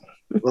do.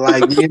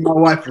 Like me and my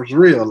wife was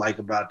real like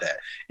about that,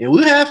 and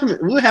we'll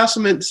have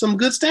some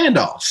good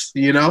standoffs,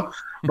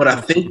 But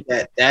I think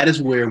that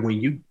is where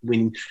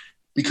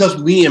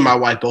because me and my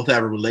wife both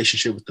have a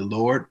relationship with the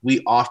Lord,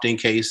 we often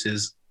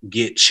cases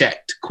get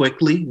checked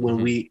quickly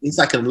when it's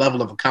like a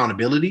level of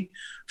accountability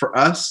for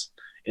us.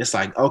 It's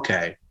like,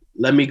 okay,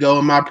 let me go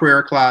in my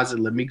prayer closet.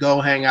 Let me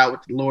go hang out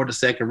with the Lord a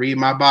second, read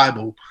my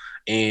Bible,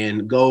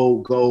 and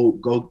go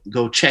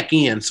check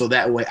in, so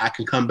that way I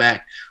can come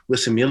back with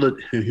some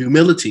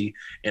humility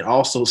and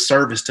also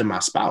service to my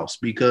spouse.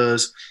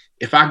 Because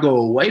if I go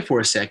away for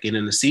a second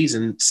in the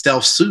season,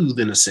 self-soothe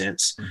in a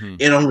sense,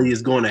 it only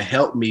is going to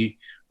help me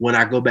when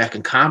I go back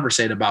and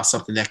conversate about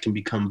something that can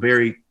become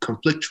very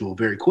conflictual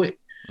very quick.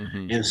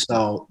 And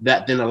so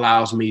that then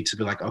allows me to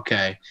be like,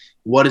 okay,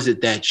 what is it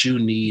that you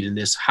need in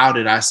this? How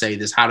did I say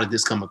this? How did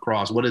this come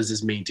across? What does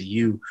this mean to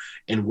you?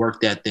 And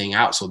work that thing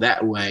out. So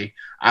that way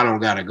I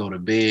don't got to go to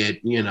bed,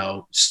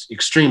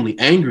 extremely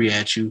angry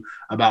at you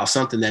about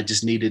something that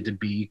just needed to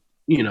be,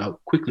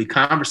 quickly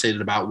conversated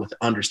about with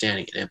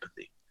understanding and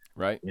empathy.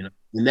 Right. And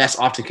that's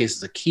often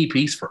cases a key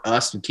piece for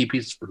us and key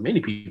pieces for many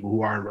people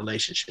who are in a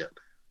relationship.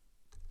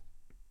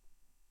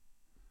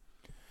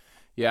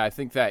 Yeah, I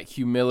think that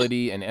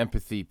humility and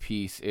empathy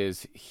piece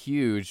is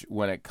huge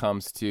when it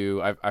comes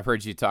to, I've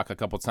heard you talk a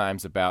couple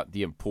times about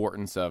the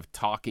importance of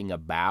talking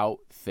about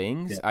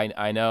things. Yeah.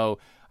 I know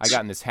I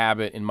got in this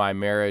habit in my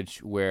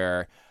marriage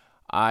where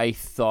I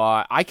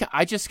thought,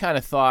 I just kind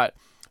of thought,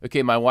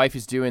 okay, my wife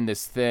is doing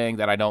this thing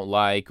that I don't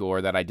like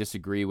or that I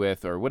disagree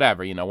with or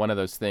whatever, one of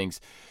those things.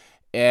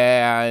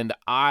 And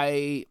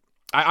I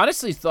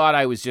honestly thought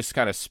I was just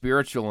kind of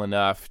spiritual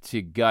enough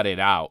to gut it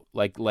out.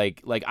 Like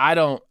I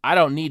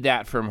don't need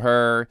that from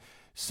her,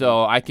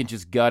 so I can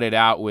just gut it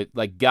out with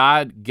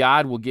God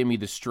will give me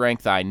the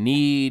strength I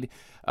need.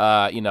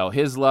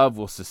 His love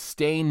will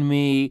sustain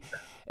me.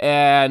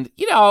 And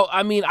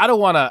I don't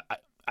want to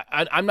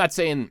I'm not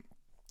saying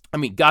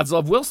God's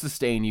love will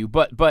sustain you,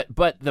 but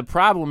the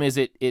problem is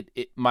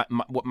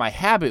what my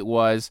habit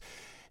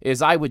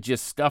is I would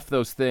just stuff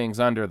those things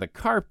under the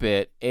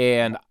carpet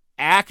and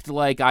act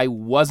like I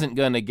wasn't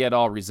going to get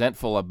all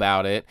resentful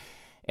about it.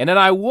 And then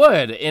I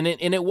would. And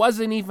it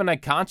wasn't even a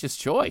conscious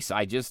choice.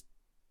 I just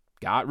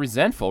got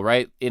resentful,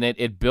 right? And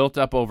it built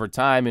up over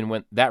time. And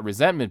when that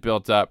resentment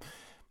built up,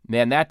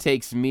 man, that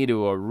takes me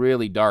to a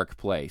really dark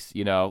place,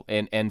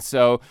 And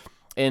so,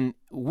 and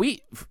we,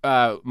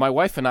 my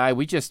wife and I,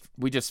 we just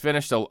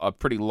finished a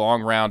pretty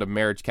long round of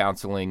marriage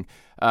counseling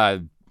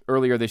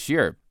earlier this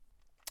year.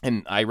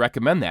 And I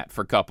recommend that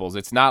for couples.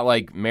 It's not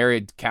like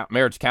marriage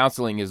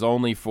counseling is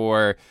only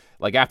for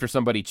after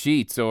somebody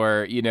cheats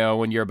or,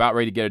 when you're about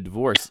ready to get a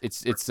divorce.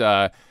 It's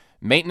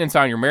maintenance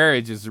on your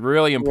marriage is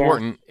really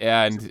important.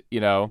 Yeah.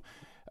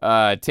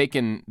 And,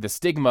 taking the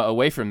stigma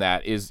away from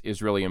that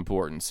is really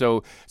important.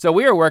 So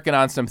we are working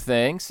on some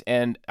things.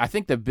 And I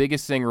think the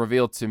biggest thing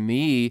revealed to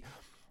me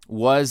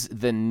was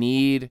the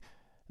need.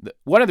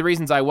 One of the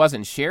reasons I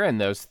wasn't sharing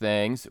those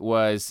things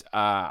was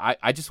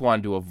I just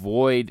wanted to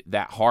avoid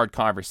that hard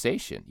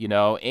conversation,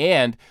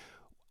 and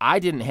I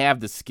didn't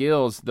have the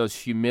skills, those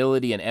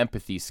humility and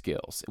empathy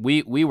skills.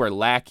 We were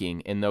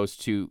lacking in those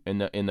two,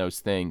 in those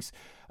things,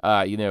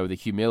 the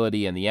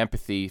humility and the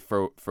empathy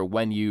for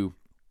when you're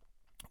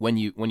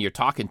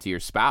talking to your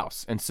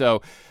spouse. And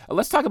so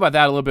let's talk about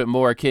that a little bit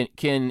more.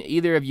 Can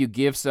either of you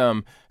give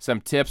some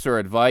tips or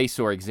advice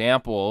or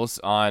examples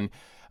on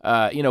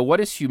what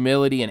does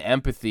humility and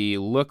empathy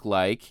look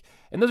like?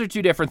 And those are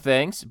two different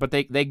things, but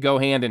they go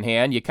hand in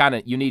hand.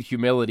 You need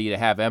humility to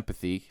have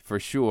empathy for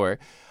sure.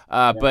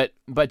 But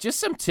just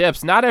some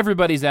tips. Not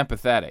everybody's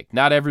empathetic.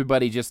 Not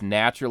everybody just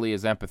naturally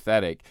is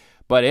empathetic,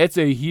 but it's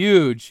a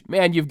huge,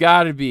 man, you've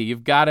got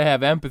to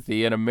have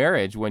empathy in a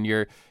marriage when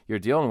you're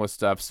dealing with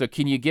stuff. So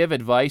can you give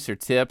advice or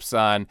tips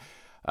on,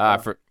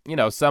 for,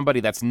 somebody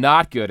that's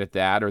not good at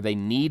that, or they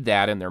need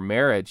that in their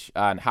marriage,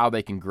 on how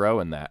they can grow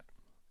in that?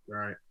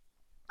 Right.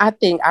 I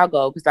think I'll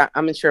go because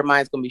I'm sure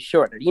mine's going to be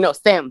shorter.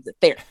 Sam's a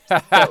therapist, so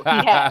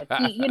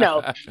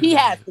he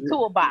has the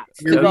toolbox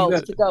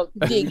to go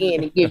dig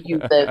in and give you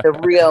the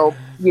real,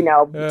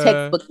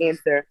 textbook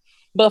answer.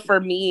 But for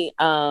me,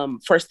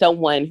 for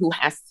someone who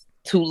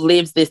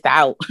lives this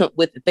out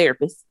with the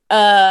therapist,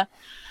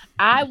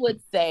 I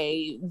would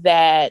say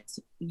that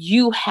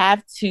you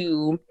have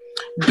to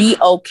be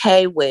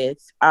okay with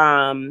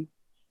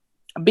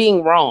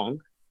being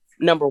wrong.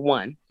 Number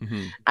one,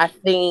 I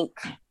think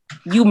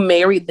you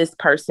married this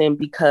person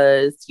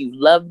because you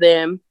love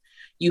them.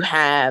 You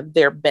have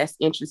their best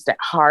interest at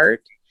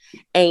heart.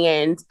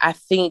 And I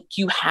think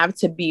you have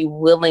to be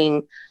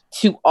willing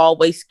to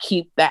always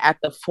keep that at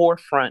the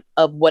forefront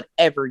of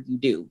whatever you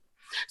do.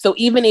 So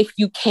even if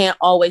you can't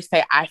always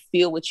say, I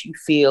feel what you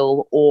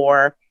feel,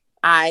 or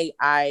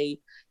I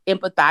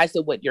empathize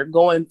with what you're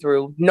going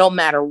through, no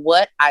matter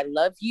what, I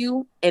love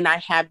you and I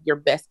have your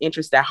best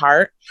interest at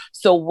heart.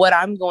 So what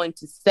I'm going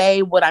to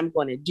say, what I'm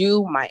going to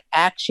do, my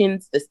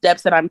actions, the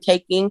steps that I'm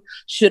taking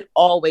should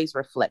always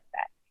reflect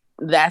that.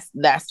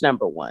 That's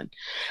number one.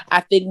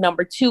 I think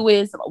number two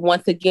is,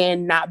 once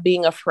again, not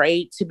being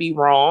afraid to be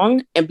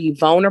wrong and be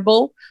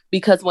vulnerable,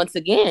 because once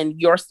again,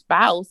 your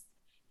spouse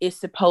is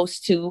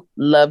supposed to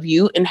love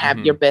you and have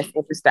your best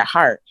interest at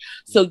heart.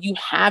 So you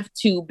have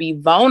to be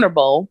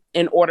vulnerable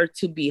in order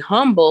to be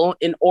humble,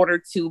 in order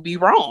to be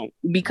wrong,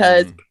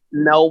 because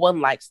no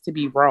one likes to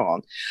be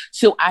wrong.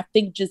 So I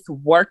think just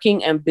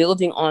working and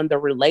building on the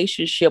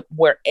relationship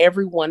where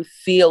everyone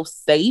feels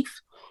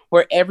safe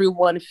where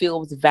everyone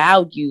feels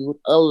valued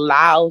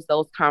allows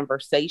those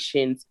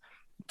conversations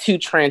to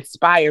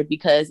transpire,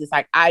 because it's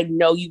like, I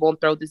know you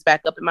won't throw this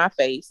back up in my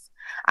face.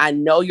 I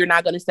know you're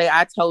not going to say,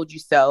 I told you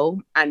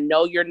so. I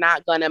know you're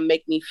not going to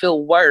make me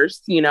feel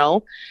worse, you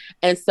know?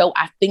 And so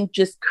I think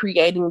just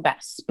creating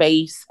that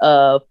space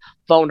of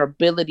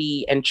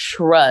vulnerability and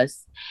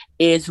trust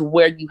is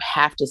where you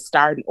have to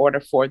start in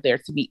order for there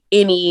to be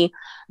any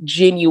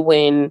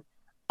genuine,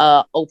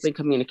 open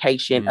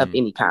communication of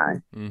any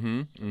kind.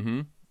 Mm-hmm.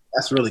 Mm-hmm.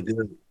 That's really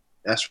good.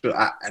 That's true.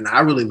 And I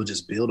really would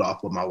just build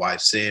off what my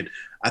wife said.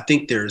 I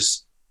think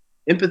there's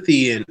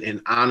empathy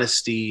and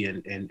honesty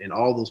and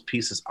all those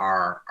pieces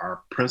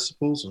are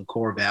principles and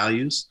core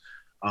values.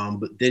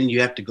 But then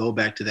you have to go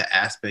back to the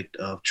aspect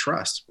of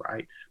trust,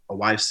 right? My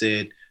wife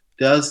said,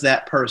 does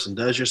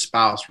your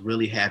spouse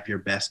really have your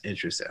best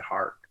interest at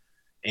heart?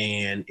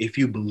 And if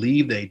you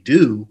believe they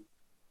do,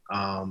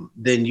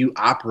 then you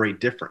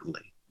operate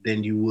differently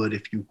than you would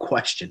if you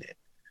question it.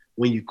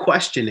 When you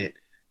question it,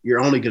 you're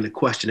only going to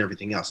question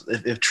everything else.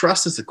 If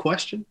trust is a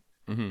question,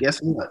 guess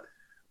what?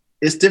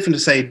 It's different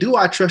to say, do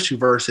I trust you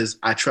versus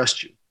I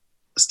trust you,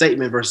 a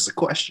statement versus a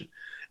question.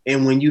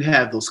 And when you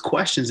have those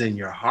questions in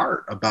your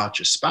heart about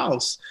your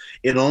spouse,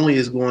 it only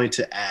is going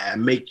to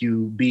make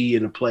you be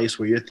in a place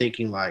where you're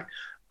thinking like,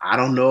 I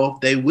don't know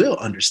if they will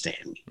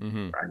understand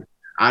me, right?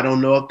 I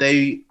don't know if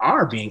they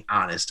are being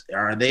honest.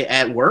 Are they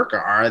at work or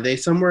are they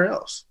somewhere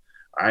else?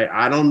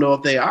 I don't know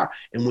if they are.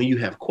 And when you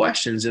have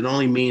questions, it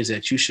only means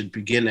that you should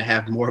begin to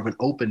have more of an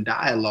open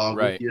dialogue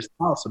with your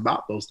spouse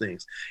about those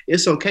things.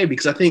 It's okay,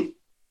 because I think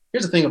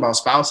here's the thing about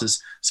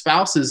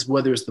spouses,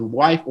 whether it's the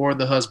wife or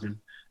the husband,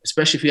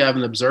 especially if you have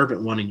an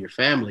observant one in your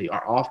family,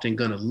 are often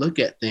going to look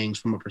at things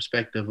from a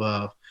perspective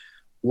of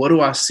what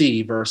do I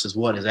see versus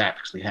what is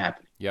actually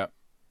happening. Yep.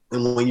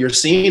 And when you're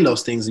seeing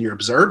those things and you're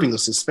observing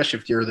those, especially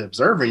if you're the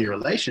observer in your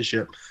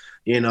relationship,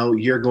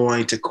 you're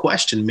going to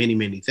question many,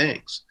 many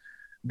things.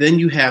 Then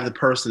you have the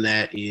person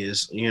that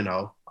is,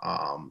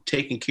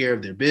 taking care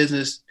of their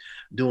business,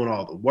 doing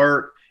all the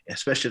work,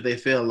 especially if they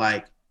feel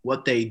like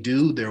what they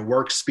do, their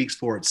work speaks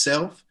for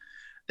itself.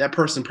 That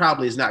person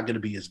probably is not going to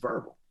be as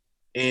verbal.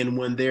 And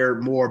when they're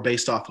more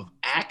based off of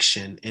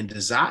action and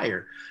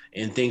desire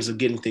and things of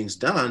getting things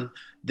done,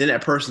 then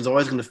that person's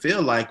always going to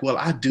feel like, well,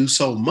 I do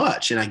so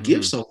much and I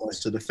give so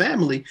much to the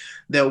family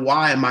that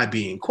why am I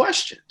being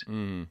questioned?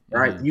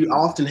 Right? You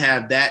often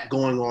have that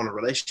going on in a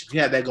relationship.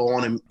 You have that go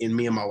on in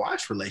me and my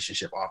wife's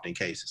relationship, often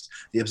cases,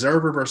 the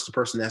observer versus the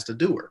person that's the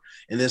doer.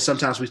 And then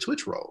sometimes we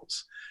switch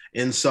roles.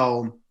 And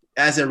so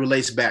as it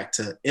relates back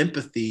to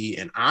empathy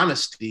and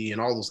honesty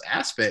and all those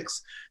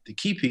aspects, the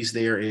key piece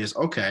there is,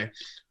 okay,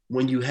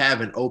 when you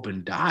have an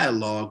open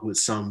dialogue with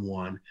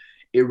someone,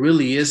 it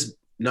really is,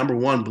 number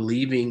one,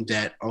 believing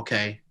that,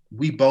 okay,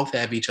 we both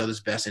have each other's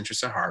best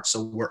interests at heart.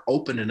 So we're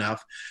open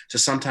enough to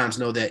sometimes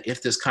know that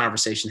if this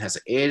conversation has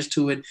an edge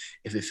to it,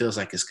 if it feels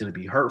like it's going to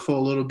be hurtful a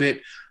little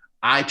bit,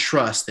 I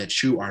trust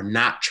that you are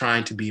not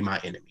trying to be my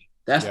enemy.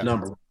 That's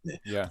number one.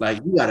 Yeah.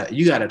 Like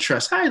you gotta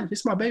trust. Hi,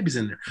 it's my baby's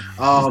in there.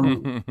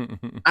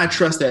 I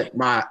trust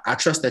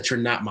that you're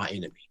not my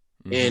enemy.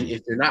 And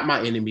if you're not my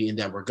enemy and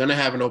that we're going to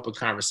have an open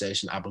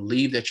conversation, I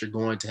believe that you're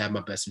going to have my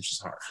best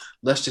interest at heart.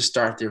 Let's just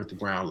start there with the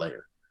ground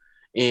layer.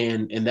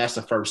 And that's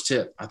the first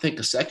tip. I think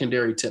a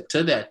secondary tip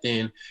to that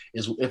then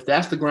is, if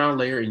that's the ground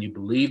layer and you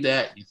believe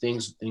that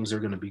things are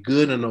going to be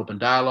good in an open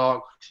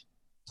dialogue,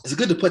 it's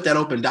good to put that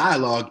open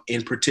dialogue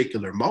in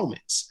particular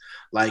moments.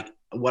 Like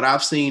what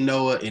I've seen,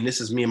 Noah, and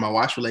this is me and my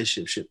wife's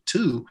relationship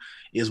too,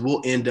 is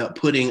we'll end up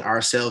putting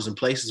ourselves in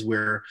places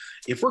where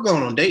if we're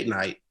going on date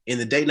night and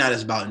the date night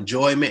is about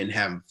enjoyment and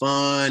having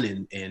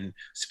fun and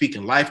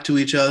speaking life to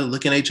each other,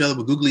 looking at each other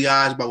with googly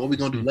eyes about what we're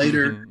going to do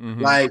later,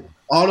 like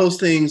all those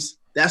things,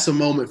 that's a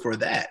moment for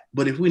that.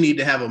 But if we need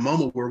to have a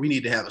moment where we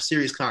need to have a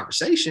serious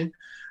conversation,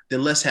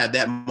 then let's have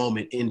that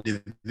moment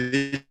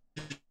individually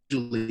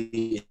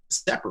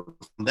separate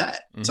from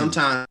that.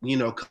 Sometimes,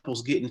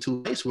 couples get into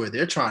a place where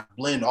they're trying to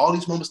blend all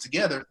these moments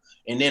together.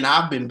 And then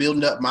I've been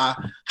building up my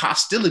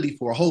hostility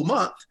for a whole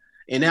month.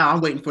 And now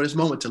I'm waiting for this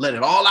moment to let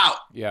it all out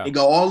and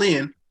go all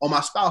in on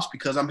my spouse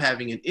because I'm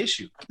having an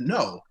issue.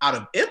 No, out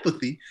of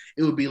empathy,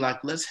 it would be like,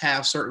 let's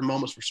have certain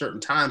moments for certain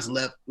times.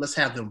 Let's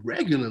have them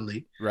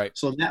regularly. Right.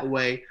 So that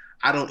way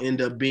I don't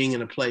end up being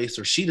in a place,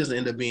 or she doesn't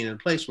end up being in a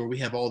place where we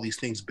have all these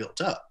things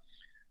built up.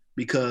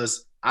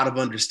 Because out of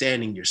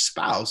understanding your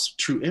spouse,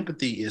 true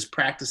empathy is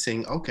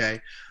practicing,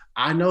 okay,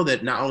 I know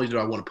that not only do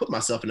I want to put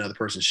myself in another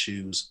person's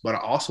shoes, but I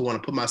also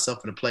want to put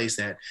myself in a place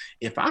that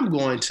if I'm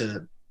going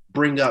to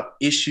bring up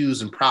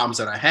issues and problems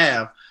that I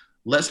have,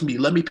 let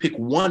me pick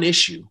one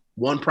issue,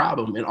 one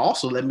problem, and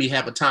also let me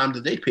have a time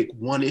that they pick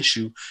one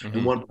issue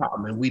and one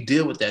problem, and we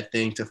deal with that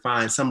thing to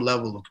find some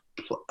level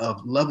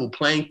of level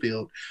playing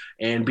field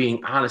and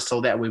being honest,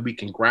 so that way we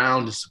can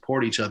ground and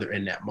support each other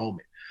in that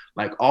moment.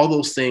 Like all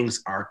those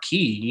things are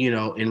key,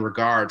 in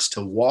regards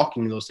to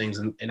walking those things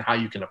and how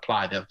you can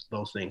apply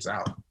those things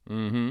out.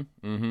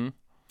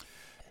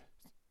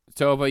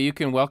 Tova, you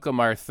can welcome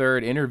our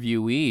third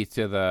interviewee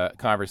to the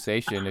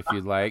conversation if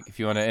you'd like. If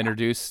you want to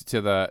introduce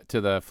to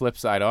the flip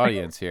side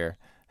audience here.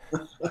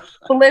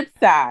 Flip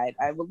side,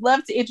 I would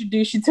love to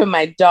introduce you to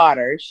my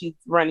daughter. She's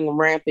running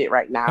rampant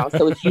right now.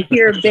 So if you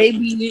hear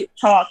baby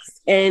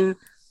talks and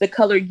the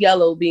color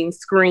yellow being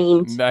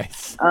screamed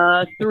Nice.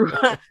 throughout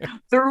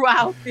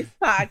this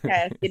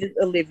podcast, it is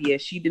Olivia.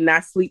 She did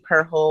not sleep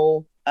her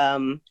whole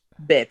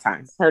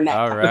bedtime. Her nap.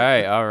 All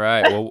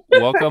right. Well,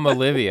 welcome,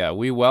 Olivia.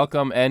 We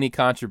welcome any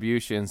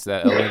contributions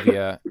that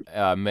Olivia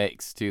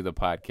makes to the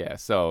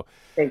podcast. So,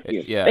 Thank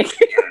you. Yeah. Thank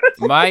you.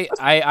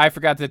 I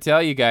forgot to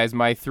tell you guys,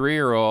 my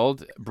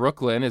 3-year-old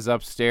Brooklyn is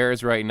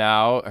upstairs right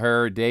now.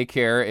 Her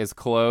daycare is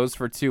closed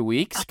for 2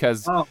 weeks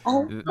because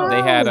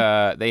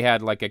they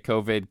had like a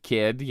COVID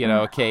kid,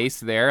 case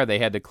there. They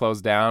had to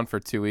close down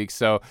for 2 weeks.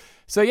 So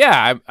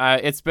yeah,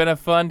 it's been a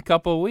fun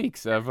couple of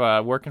weeks of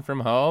working from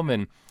home,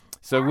 and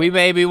so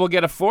maybe we'll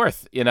get a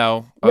fourth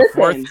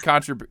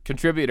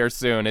contributor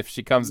soon if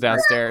she comes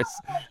downstairs.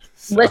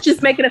 So, let's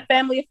just make it a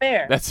family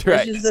affair. That's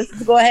right. Let's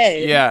just go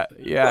ahead.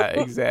 Yeah,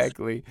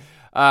 exactly.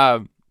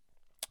 Tova,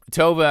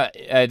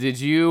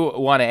 did you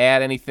want to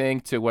add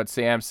anything to what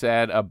Sam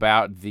said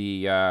about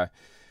the how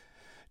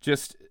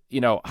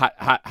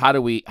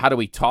do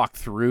we talk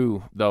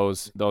through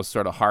those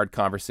sort of hard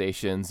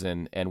conversations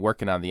and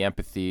working on the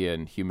empathy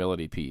and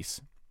humility piece?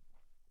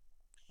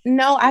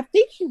 No, I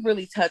think you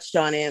really touched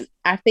on it.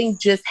 I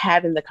think just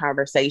having the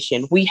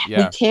conversation, we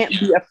can't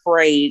be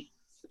afraid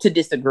to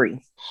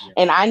disagree. Yeah.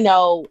 And I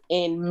know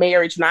in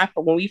marriage,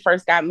 when we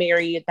first got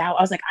married, I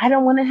was like, I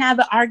don't want to have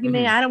an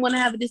argument. Mm-hmm. I don't want to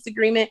have a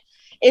disagreement.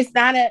 It's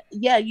not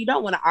you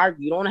don't want to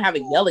argue. You don't want to have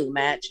a yelling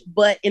match.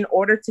 But in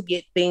order to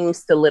get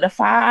things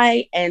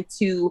solidified and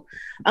to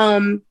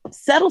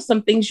settle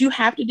some things, you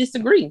have to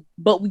disagree.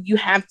 But you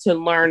have to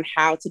learn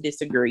how to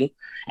disagree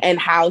and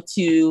how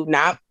to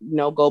not,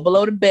 go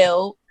below the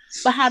belt,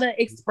 but how to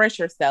express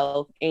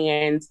yourself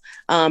and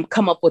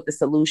come up with a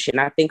solution.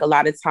 I think a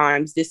lot of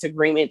times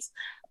disagreements,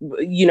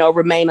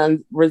 remain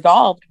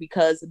unresolved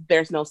because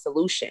there's no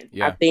solution.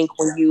 Yeah. I think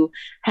when you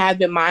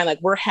have in mind, like,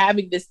 we're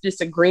having this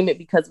disagreement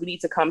because we need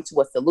to come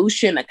to a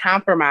solution, a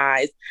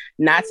compromise,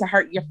 not to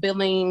hurt your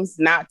feelings,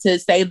 not to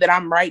say that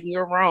I'm right and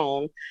you're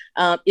wrong.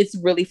 It's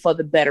really for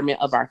the betterment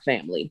of our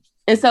family.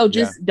 And so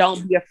just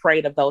don't be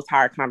afraid of those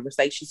hard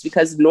conversations,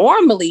 because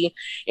normally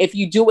if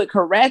you do it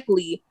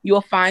correctly,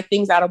 you'll find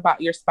things out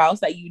about your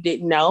spouse that you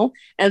didn't know.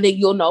 And then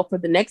you'll know for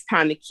the next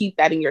time to keep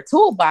that in your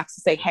toolbox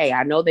to say, hey,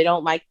 I know they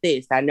don't like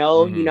this. I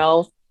know,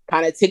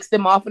 kind of ticks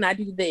them off when I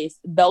do this.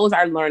 Those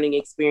are learning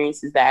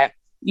experiences that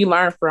you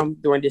learn from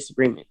during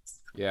disagreements.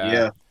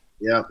 Yeah.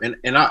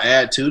 And I'll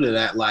add too to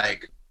that,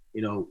 like,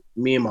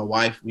 me and my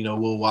wife,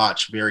 we'll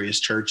watch various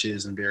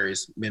churches and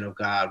various men of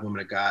God, women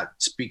of God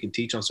speak and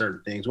teach on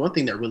certain things. One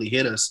thing that really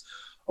hit us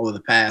over the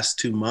past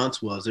 2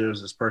 months was there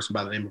was this person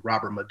by the name of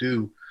Robert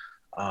Madu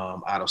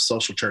out of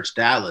Social Church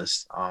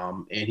Dallas.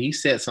 And he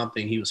said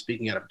something, he was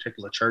speaking at a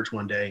particular church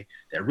one day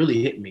that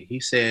really hit me. He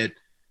said,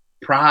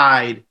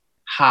 pride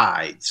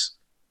hides.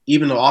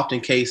 Even though often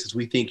cases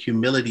we think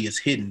humility is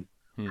hidden,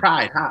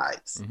 pride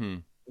hides. Mm-hmm.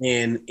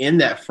 And in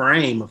that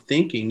frame of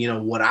thinking,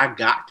 what I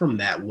got from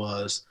that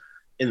was,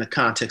 in the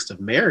context of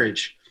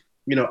marriage,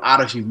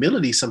 out of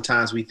humility,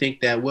 sometimes we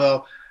think that,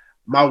 well,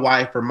 my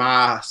wife or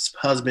my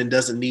husband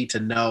doesn't need to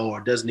know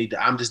or doesn't need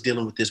to, I'm just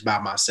dealing with this by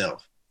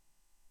myself.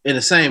 In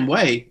the same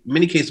way, in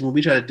many cases, when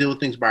we try to deal with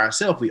things by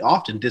ourselves, we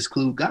often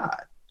disclude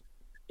God.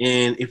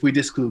 And if we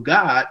disclude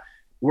God,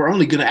 we're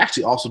only going to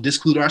actually also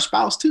disclude our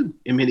spouse too,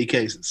 in many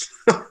cases.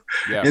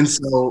 Yeah. And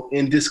so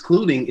in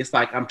discluding, it's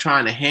like I'm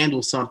trying to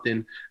handle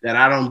something that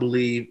I don't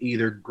believe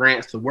either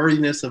grants the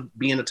worthiness of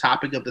being a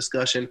topic of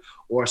discussion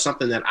or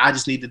something that I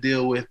just need to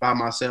deal with by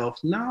myself.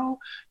 No.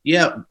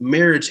 Yeah,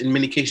 marriage, in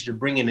many cases, you're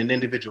bringing an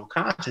individual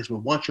context, but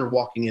once you're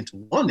walking into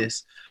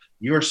oneness,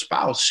 your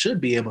spouse should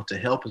be able to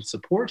help and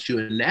support you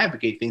and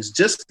navigate things,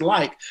 just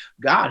like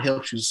God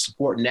helps you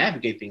support and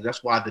navigate things.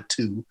 That's why the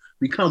two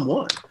become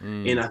one.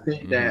 And I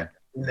think that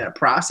in that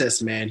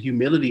process, man,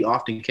 humility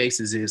often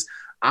cases is,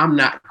 I'm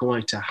not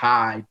going to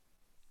hide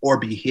or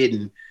be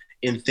hidden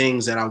in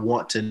things that I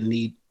want and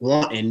need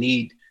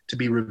to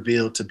be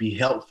revealed to be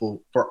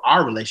helpful for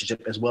our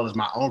relationship as well as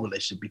my own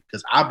relationship,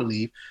 because I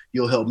believe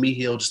you'll help me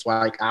heal just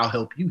like I'll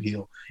help you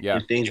heal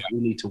in things that we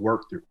need to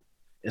work through.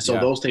 And so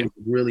those things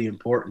are really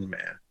important,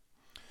 man.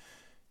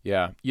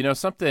 Yeah.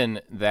 Something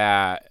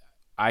that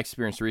I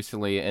experienced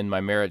recently in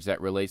my marriage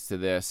that relates to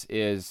this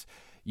is,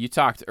 you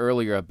talked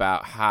earlier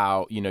about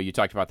how, you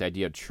talked about the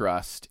idea of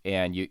trust,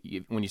 and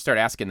you when you start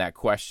asking that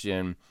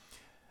question,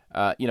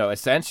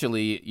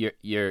 essentially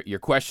you're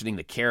questioning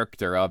the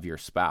character of your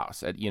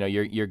spouse.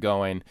 You're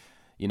going,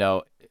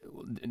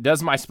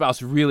 does my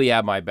spouse really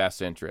have my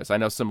best interest? I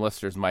know some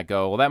listeners might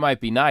go, well, that might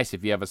be nice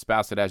if you have a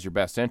spouse that has your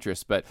best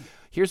interest, but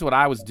here's what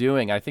I was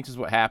doing. I think this is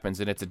what happens,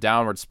 and it's a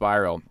downward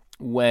spiral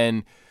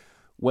when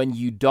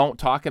you don't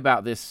talk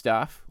about this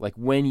stuff, like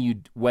when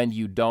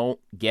you don't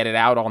get it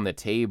out on the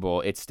table,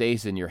 it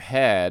stays in your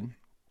head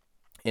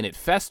and it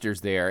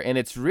festers there. And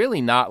it's really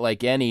not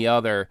like any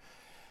other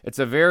it's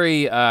a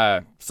very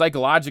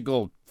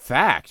psychological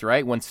fact,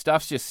 right? When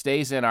stuff just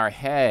stays in our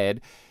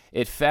head,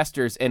 it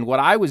festers. And what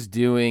I was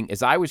doing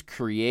is I was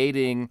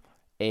creating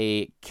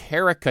a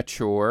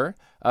caricature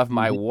of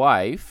my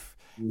wife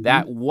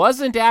that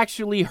wasn't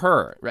actually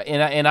her, right?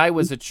 And I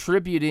was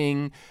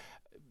attributing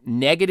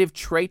negative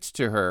traits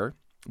to her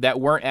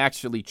that weren't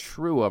actually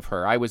true of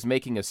her. I was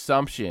making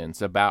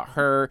assumptions about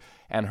her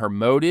and her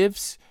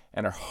motives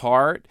and her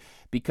heart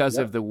because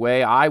of the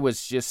way I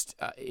was just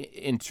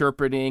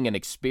interpreting and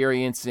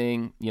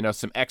experiencing,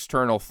 some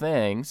external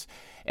things.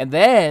 And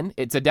then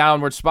it's a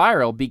downward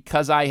spiral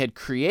because I had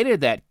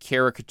created that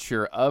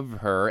caricature of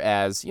her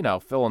as,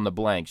 fill in the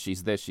blank.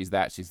 She's this, she's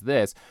that, she's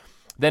this.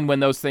 Then when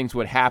those things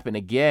would happen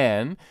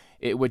again,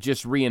 it would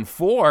just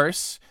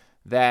reinforce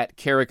that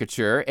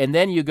caricature. And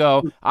then you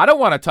go, I don't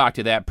want to talk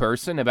to that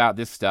person about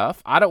this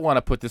stuff. I don't want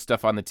to put this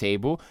stuff on the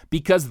table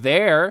because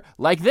they're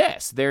like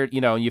this. They're,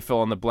 you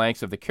fill in the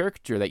blanks of the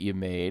caricature that you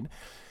made.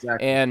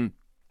 Exactly. And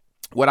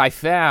what I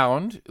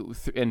found,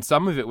 and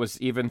some of it was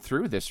even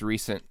through this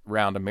recent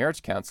round of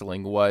marriage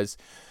counseling, was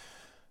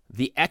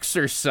the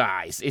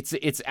exercise.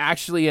 It's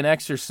actually an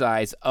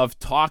exercise of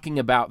talking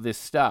about this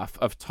stuff,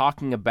 of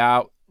talking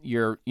about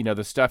your,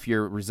 the stuff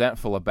you're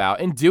resentful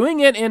about, and doing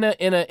it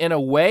in a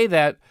way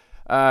that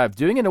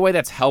doing it in a way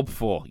that's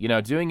helpful,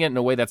 doing it in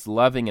a way that's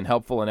loving and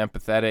helpful and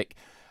empathetic.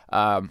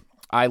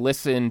 I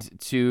listened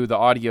to the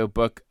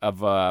audiobook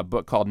of a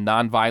book called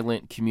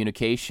Nonviolent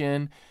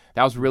Communication.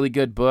 That was a really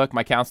good book.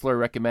 My counselor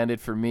recommended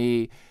for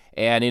me.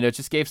 And, it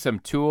just gave some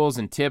tools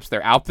and tips.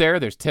 They're out there.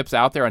 There's tips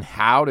out there on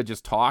how to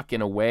just talk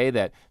in a way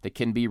that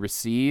can be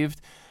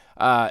received.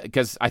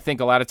 Because I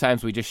think a lot of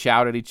times we just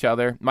shout at each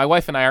other. My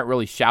wife and I aren't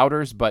really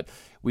shouters, but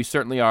we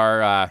certainly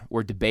are.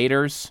 We're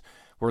debaters.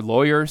 We're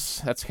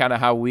lawyers. That's kind of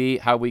how we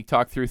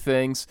talk through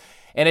things.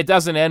 And it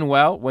doesn't end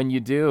well when you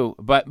do.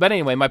 But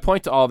anyway, my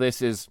point to all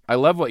this is I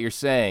love what you're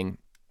saying.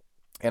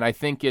 And I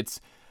think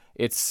it's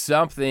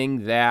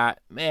something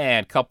that,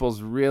 man,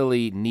 couples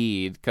really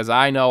need, because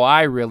I know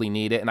I really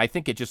need it. And I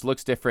think it just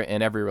looks different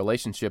in every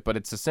relationship. But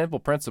it's a simple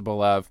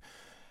principle of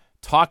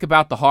talk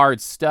about the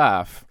hard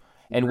stuff.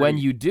 And when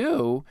you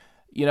do,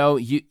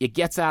 it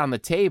gets out on the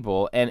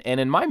table. And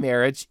in my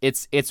marriage,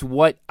 it's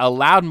what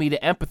allowed me to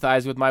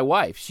empathize with my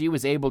wife. She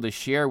was able to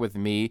share with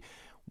me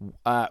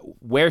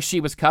where she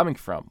was coming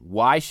from,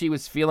 why she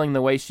was feeling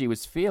the way she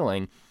was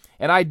feeling.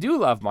 And I do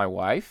love my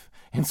wife.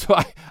 And so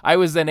I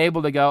was then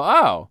able to go,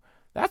 oh,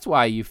 that's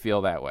why you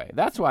feel that way.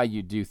 That's why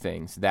you do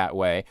things that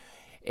way.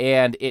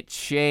 And it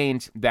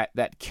changed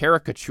that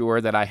caricature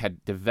that I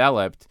had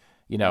developed,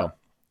 it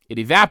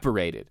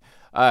evaporated.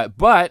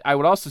 But I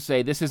would also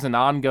say this is an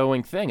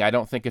ongoing thing. I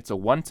don't think it's a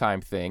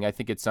one-time thing. I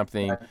think it's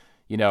something,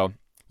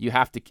 you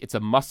have to, it's a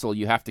muscle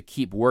you have to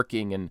keep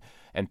working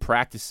and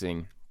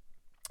practicing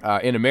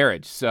in a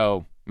marriage.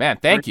 So, man,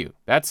 thank you.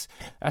 That's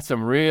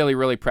some really,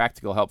 really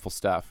practical, helpful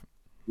stuff.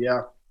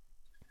 Yeah.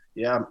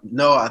 Yeah.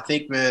 No, I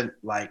think, man,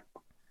 like,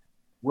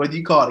 whether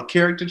you call it a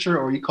caricature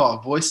or you call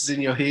it voices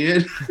in your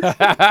head,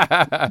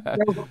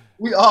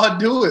 we all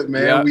do it,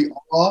 man. Yep. We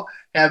all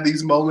have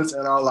these moments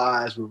in our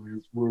lives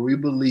where we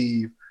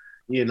believe,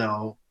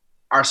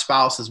 our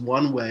spouse is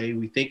one way.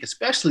 We think,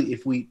 especially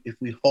if we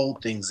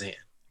hold things in.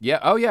 Yeah.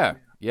 Oh, yeah.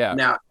 Yeah.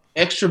 Now,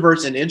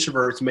 extroverts and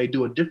introverts may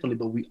do it differently,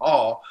 but we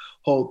all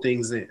hold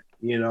things in,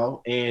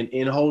 and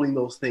in holding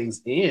those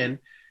things in,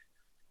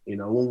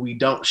 when we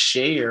don't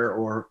share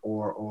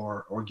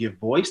or give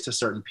voice to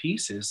certain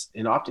pieces,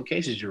 in often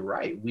cases, you're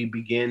right, we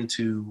begin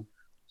to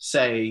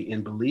say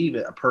and believe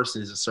that a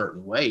person is a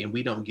certain way, and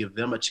we don't give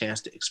them a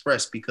chance to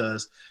express,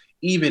 because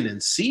even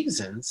in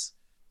seasons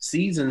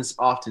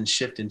often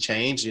shift and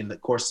change in the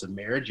course of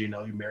marriage. You're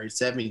married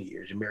 7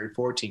 years, you're married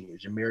 14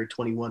 years, you're married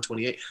 21,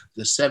 28,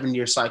 the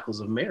 7-year cycles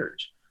of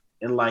marriage.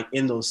 And like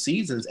in those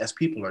seasons, as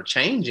people are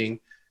changing,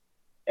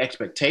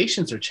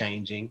 expectations are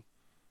changing,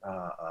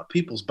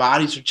 people's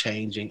bodies are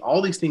changing,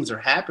 all these things are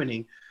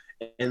happening.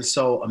 And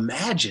so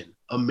imagine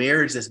a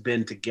marriage that's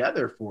been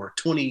together for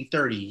 20,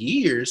 30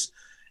 years,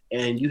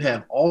 and you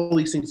have all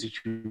these things that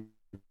you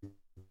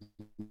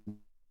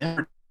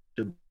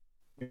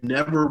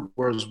never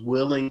was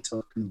willing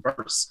to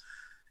converse.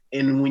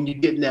 And when you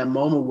get in that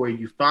moment where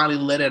you finally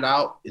let it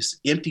out, it's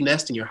empty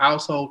nest in your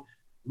household.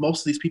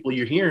 Most of these people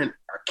you're hearing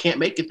can't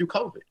make it through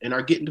COVID and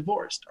are getting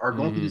divorced, are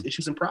going through these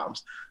issues and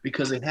problems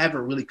because they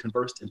haven't really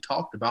conversed and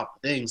talked about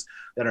the things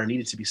that are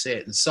needed to be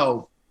said. And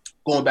so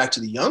going back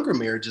to the younger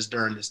marriages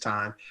during this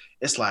time,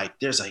 it's like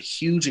there's a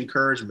huge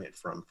encouragement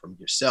from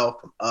yourself,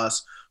 from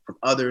us, from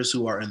others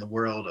who are in the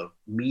world of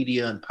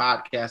media and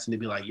podcasting to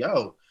be like,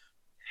 yo,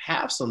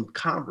 have some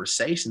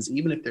conversations,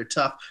 even if they're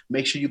tough.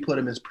 Make sure you put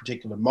them in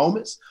particular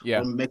moments.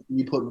 Yeah. Make sure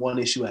you put one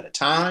issue at a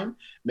time.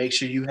 Make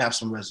sure you have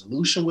some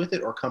resolution with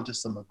it or come to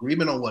some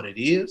agreement on what it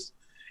is,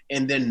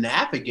 and then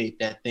navigate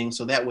that thing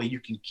so that way you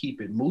can keep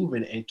it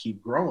moving and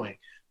keep growing.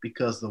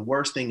 Because the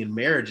worst thing in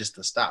marriage is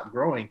to stop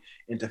growing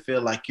and to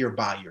feel like you're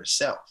by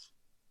yourself.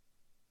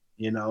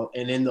 And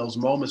in those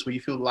moments where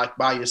you feel like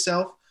by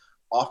yourself,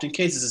 often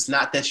cases, it's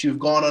not that you've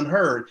gone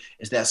unheard,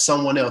 it's that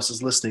someone else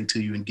is listening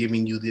to you and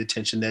giving you the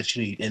attention that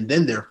you need. And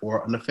then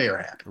therefore an affair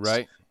happens.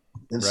 Right.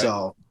 And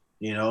so,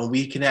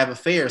 we can have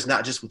affairs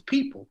not just with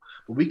people,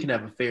 but we can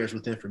have affairs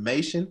with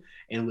information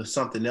and with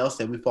something else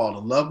that we fall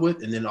in love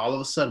with. And then all of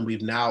a sudden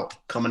we've now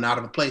coming out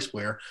of a place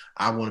where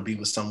I want to be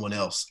with someone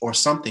else or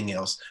something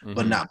else,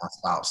 but not my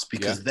spouse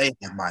because they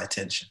have my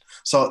attention.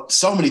 So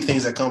many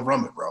things that come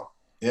from it, bro.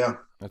 Yeah.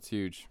 That's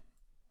huge.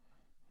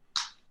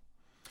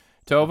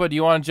 Tova, do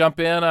you want to jump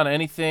in on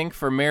anything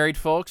for married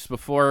folks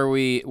before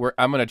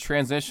I'm going to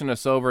transition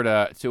us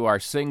over to our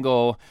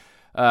single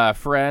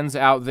friends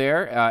out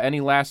there? Any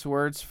last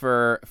words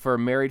for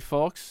married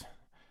folks?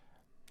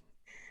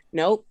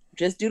 Nope.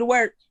 Just do the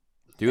work.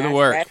 Do the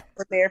work. That's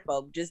for married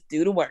folk. Just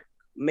do the work.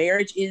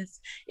 Marriage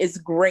is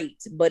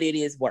great, but it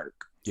is work.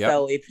 Yep.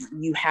 So if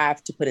you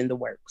have to put in the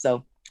work,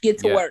 so get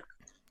to work.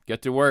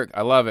 Get to work.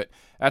 I love it.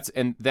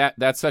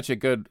 That's such a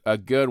good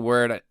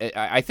word.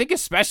 I think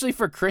especially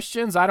for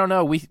Christians, I don't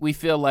know. We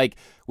feel like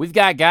we've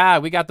got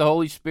God, we got the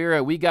Holy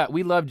Spirit, we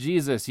love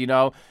Jesus.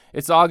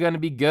 It's all going to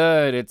be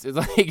good. It's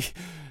like,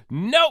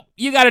 nope,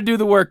 you got to do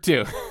the work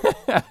too.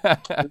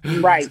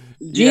 Right.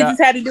 Jesus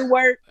had to do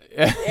work.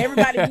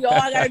 Everybody, we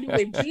all got to do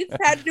it. If Jesus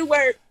had to do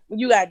work,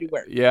 you got to do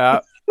work. Yeah.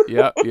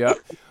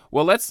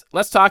 Well, let's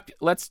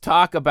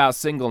talk about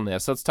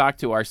singleness. Let's talk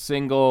to our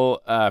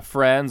single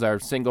friends, our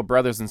single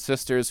brothers and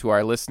sisters who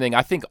are listening.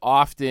 I think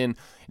often,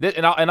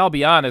 and I'll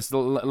be honest.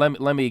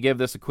 Let me give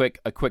this a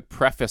quick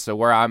preface of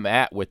where I'm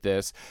at with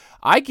this.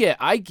 I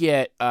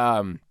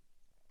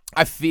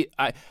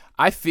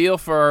feel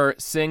for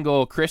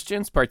single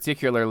Christians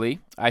particularly.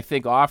 I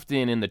think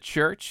often in the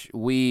church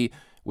we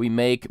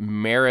make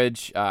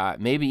marriage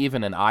maybe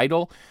even an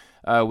idol.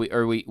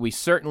 We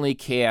certainly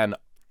can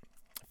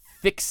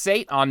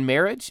fixate on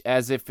marriage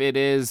as if it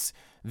is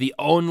the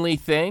only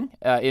thing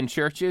in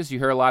churches. You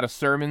hear a lot of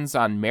sermons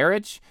on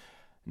marriage,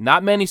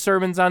 not many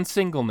sermons on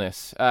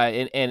singleness.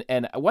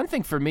 And one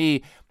thing for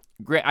me,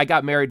 I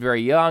got married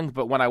very young,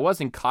 but when I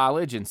was in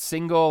college and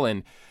single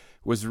and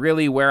was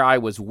really where I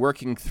was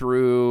working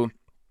through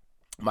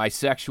my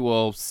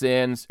sexual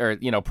sins or,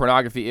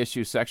 pornography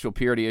issues, sexual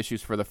purity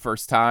issues for the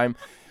first time,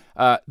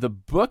 the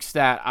books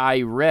that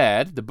I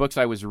read, the books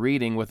I was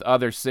reading with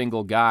other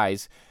single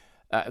guys,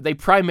 they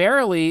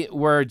primarily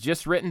were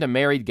just written to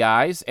married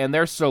guys, and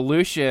their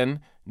solution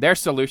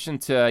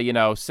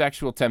to,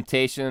 sexual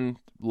temptation,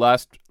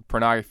 lust,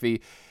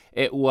 pornography,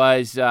 it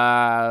was,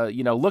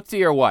 look to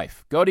your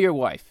wife, go to your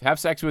wife, have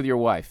sex with your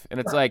wife.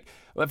 And it's like,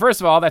 well, first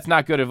of all, that's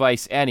not good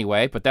advice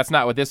anyway, but that's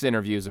not what this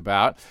interview is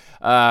about.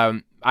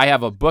 I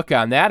have a book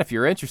on that if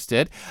you're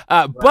interested.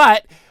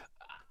 But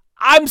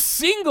I'm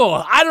single.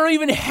 I don't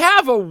even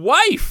have a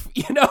wife,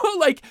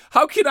 like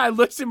how can I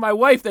look to my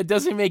wife? That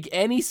doesn't make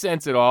any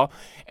sense at all.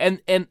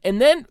 And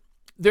then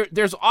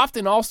there's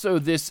often also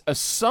this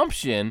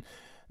assumption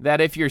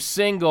that if you're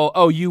single,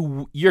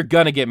 you're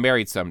going to get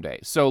married someday.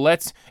 So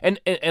let's, and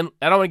I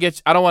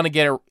don't want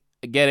to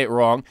get it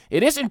wrong.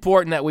 It is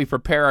important that we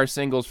prepare our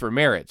singles for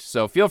marriage.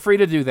 So feel free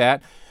to do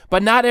that.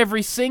 But not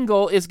every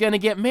single is going to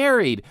get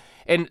married.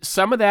 And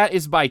some of that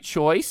is by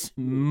choice.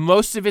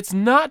 Most of it's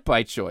not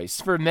by choice.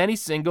 For many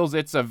singles,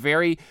 it's a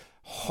very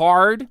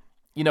hard,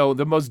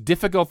 the most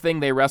difficult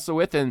thing they wrestle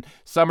with. And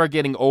some are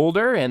getting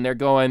older and they're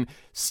going,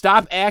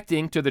 stop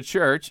acting to the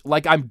church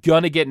like I'm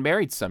going to get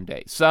married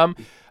someday. Some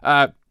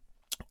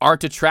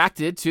aren't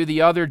attracted to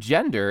the other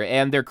gender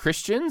and they're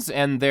Christians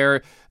and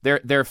they're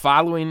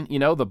following,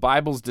 the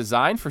Bible's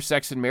design for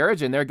sex and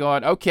marriage. And they're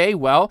going, okay,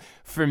 well,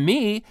 for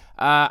me,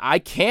 I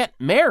can't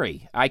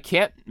marry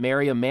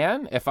a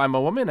man if I'm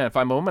a woman. And if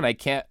I'm a woman, I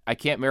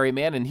can't marry a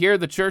man. And here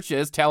the church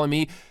is telling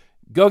me,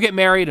 go get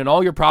married and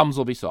all your problems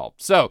will be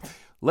solved. So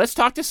let's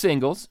talk to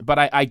singles, but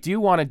I do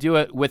want to do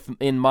it with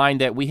in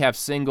mind that we have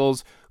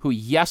singles who,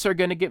 yes, are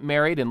going to get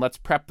married, and let's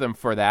prep them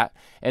for that,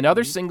 and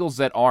other singles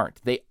that aren't.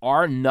 They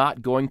are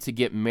not going to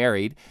get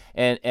married,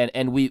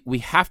 and we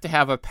have to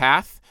have a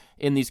path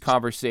in these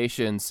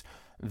conversations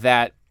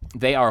that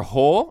they are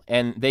whole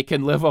and they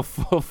can live a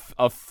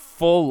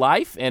full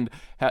life and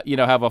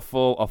have a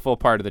full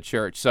part of the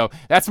church. So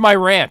that's my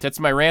rant. That's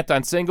my rant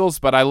on singles,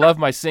 but I love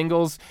my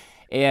singles,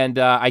 and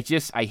I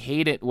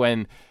hate it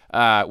when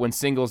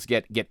singles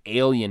get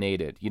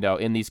alienated,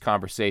 in these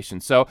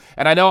conversations. So,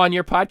 and I know on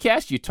your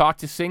podcast, you talk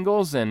to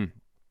singles and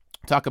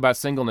talk about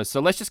singleness. So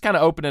let's just kind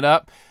of open it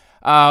up.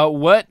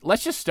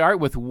 Let's just start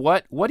with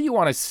what do you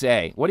want to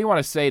say? What do you want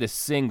to say to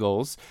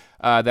singles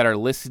that are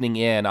listening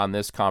in on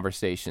this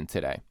conversation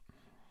today?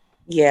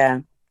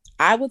 Yeah,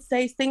 I would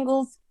say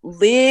singles,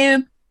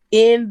 live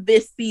in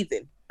this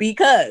season,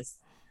 because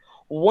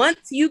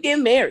once you get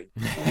married,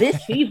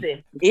 this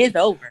season is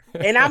over.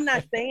 And I'm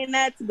not saying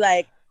that to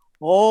like,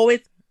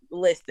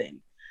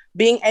 listen,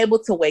 being able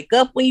to wake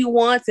up when you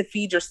want, to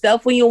feed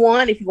yourself when you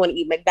want, if you want to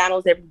eat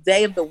McDonald's every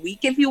day of the week,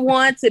 if you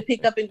want, to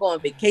pick up and go on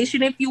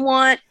vacation if you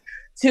want,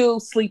 to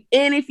sleep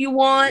in if you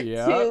want,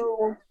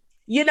 to,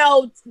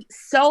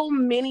 so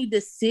many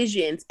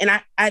decisions. And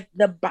I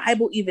the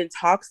Bible even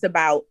talks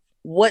about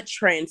what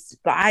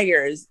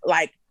transpires,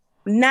 like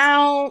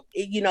now,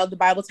 you know, the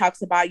Bible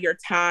talks about your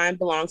time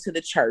belongs to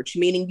the church,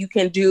 meaning you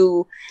can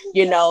do,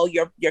 you know,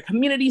 your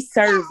community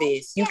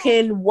service, you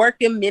can work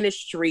in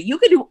ministry, you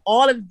can do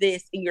all of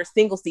this in your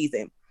single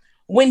season.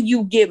 When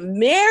you get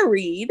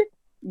married,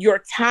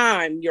 your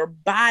time, your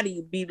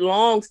body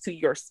belongs to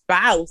your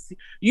spouse.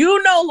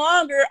 You no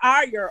longer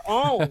are your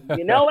own.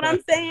 You know what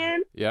I'm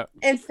saying? Yep.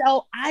 And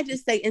so I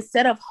just say,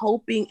 instead of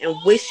hoping and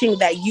wishing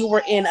that you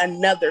were in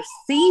another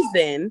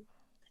season,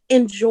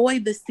 enjoy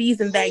the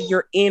season that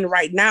you're in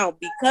right now,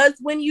 because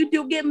when you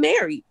do get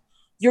married,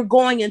 you're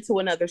going into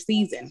another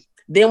season.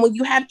 Then when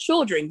you have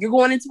children, you're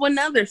going into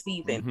another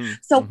season.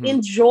 So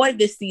enjoy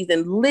this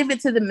season, live it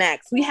to the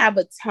max. We have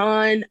a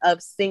ton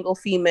of single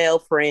female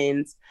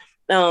friends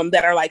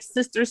that are like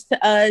sisters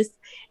to us,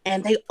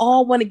 and they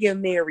all want to get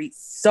married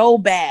so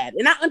bad.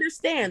 And I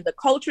understand the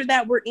culture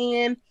that we're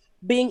in,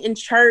 being in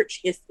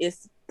church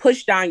is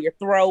pushed down your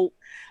throat.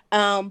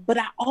 But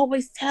I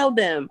always tell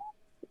them,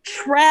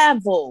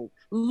 travel,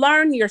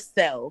 learn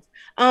yourself.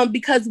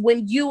 Because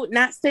when you,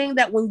 not saying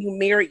that when you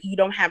marry, you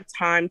don't have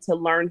time to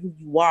learn who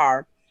you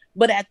are,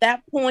 but at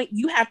that point,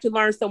 you have to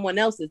learn someone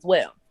else as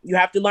well. You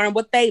have to learn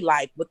what they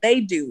like, what they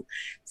do.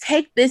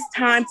 Take this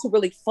time to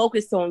really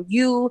focus on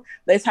you.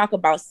 Let's talk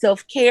about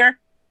self-care.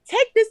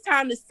 Take this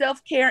time to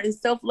self-care and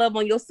self-love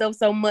on yourself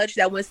so much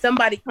that when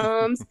somebody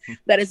comes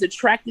that is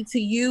attracted to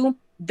you,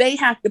 they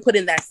have to put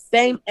in that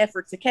same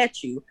effort to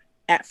catch you.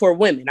 For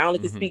women, I only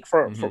can speak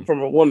from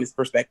a woman's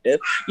perspective.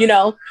 You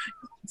know,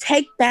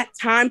 take that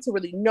time to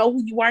really know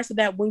who you are, so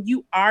that when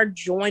you are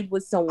joined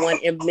with someone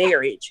in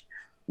marriage,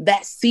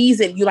 that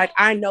season, you like,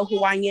 I know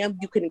who I am.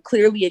 You can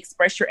clearly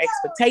express your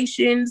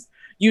expectations.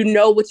 You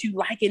know what you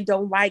like and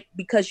don't like,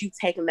 because you've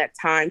taken that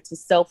time to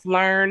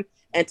self-learn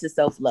and to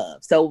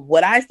self-love. So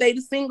what I say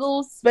to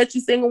singles,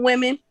 especially single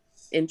women,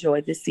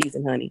 enjoy this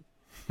season, honey.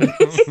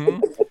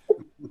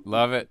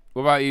 Love it.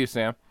 What about you,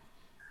 Sam?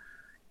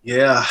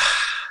 Yeah.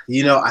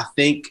 You know, I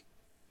think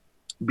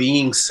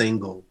being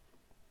single,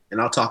 and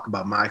I'll talk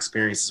about my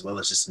experience as well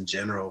as just in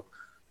general,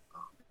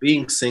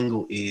 being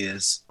single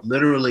is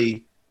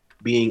literally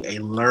being a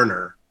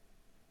learner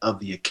of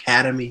the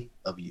academy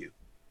of you.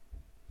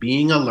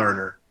 Being a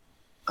learner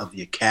of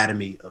the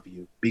academy of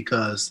you.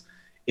 Because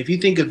if you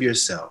think of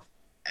yourself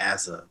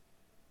as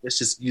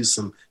let's use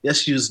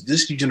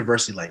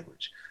university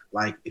language.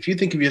 Like, if you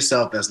think of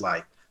yourself as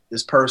like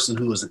this person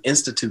who is an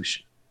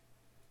institution,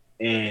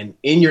 and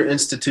in your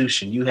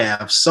institution, you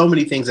have so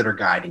many things that are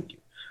guiding you.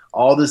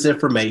 All this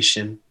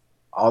information,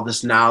 all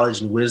this knowledge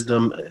and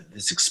wisdom,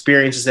 these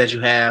experiences that you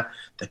have,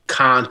 the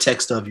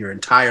context of your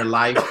entire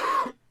life.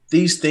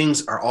 These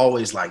things are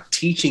always like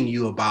teaching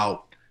you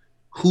about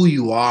who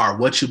you are,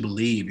 what you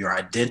believe, your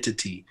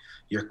identity,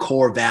 your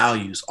core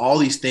values, all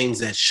these things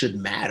that should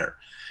matter.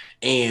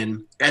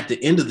 And at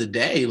the end of the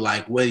day,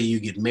 like, whether you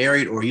get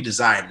married or you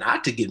desire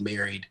not to get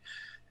married,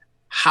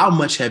 how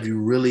much have you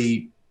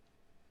really,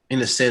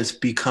 in a sense,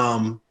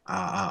 become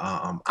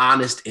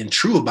honest and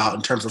true about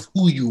in terms of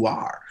who you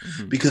are?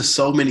 Because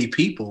so many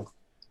people,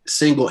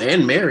 single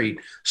and married,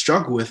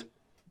 struggle with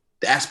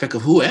the aspect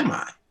of who am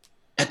I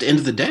at the end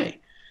of the day.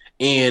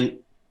 And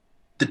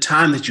the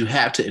time that you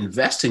have to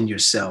invest in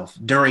yourself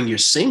during your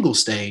single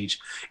stage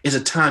is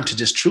a time to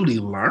just truly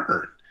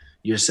learn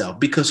yourself.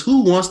 Because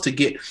who wants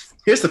to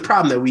here's the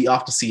problem that we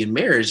often see in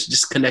marriage,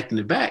 just connecting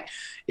it back,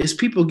 is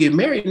people get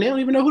married and they don't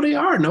even know who they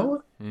are,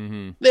 Noah.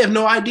 They have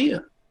no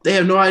idea. They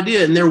have no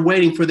idea, and they're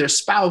waiting for their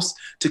spouse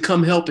to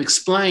come help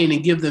explain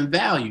and give them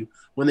value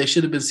when they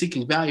should have been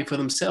seeking value for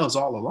themselves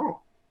all along.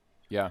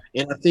 Yeah.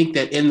 And I think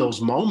that in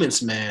those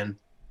moments, man,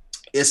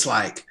 it's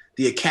like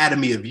the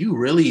academy of you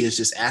really is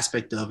this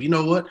aspect of, you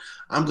know what,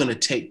 I'm going to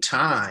take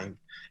time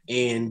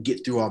and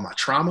get through all my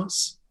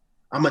traumas.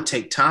 I'm going to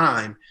take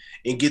time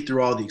and get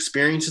through all the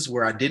experiences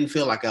where I didn't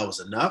feel like I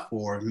was enough,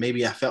 or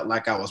maybe I felt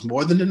like I was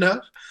more than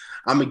enough.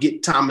 I'm going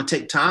to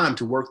take time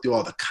to work through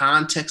all the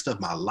context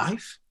of my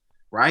life.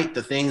 Right?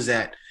 The things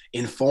that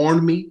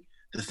informed me,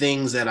 the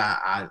things that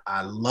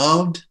I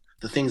loved,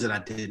 the things that I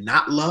did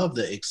not love,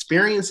 the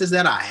experiences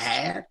that I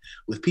had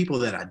with people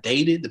that I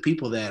dated, the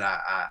people that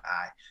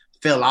I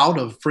fell out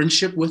of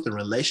friendship with and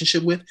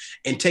relationship with,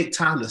 and take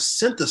time to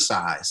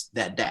synthesize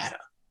that data.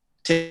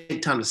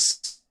 Take time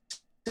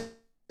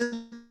to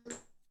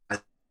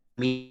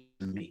me.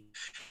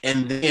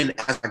 And then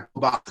as I go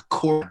about the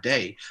course of the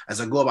day,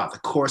 as I go about the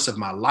course of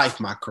my life,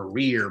 my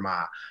career,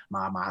 my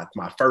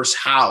first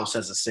house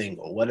as a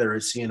single, whether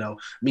it's, you know,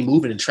 me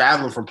moving and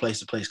traveling from place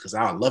to place because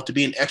I love to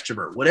be an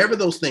extrovert, whatever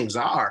those things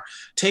are,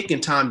 taking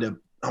time to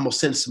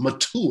almost sense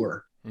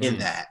mature in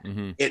that.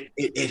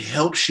 It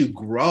helps you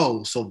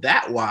grow. So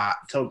that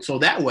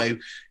way,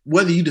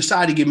 whether you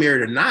decide to get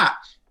married or not,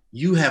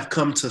 you have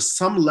come to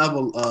some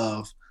level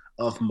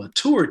of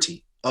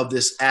maturity of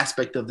this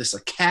aspect of this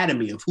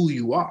academy of who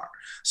you are.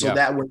 So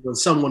that when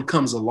someone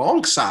comes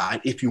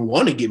alongside, if you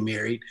want to get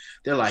married,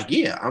 they're like,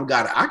 yeah, I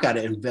got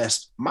to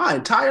invest my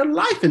entire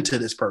life into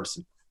this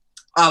person,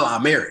 a la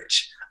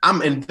marriage.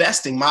 I'm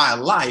investing my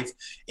life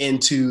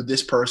into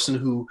this person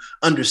who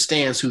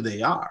understands who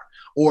they are.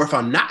 Or if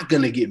I'm not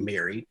going to get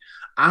married,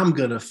 I'm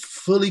going to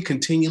fully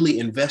continually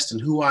invest in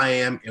who I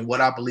am and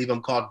what I believe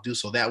I'm called to do.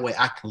 So that way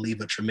I can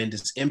leave a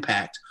tremendous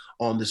impact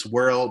on this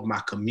world, my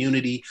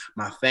community,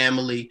 my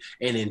family,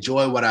 and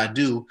enjoy what I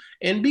do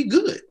and be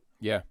good.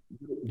 Yeah.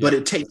 But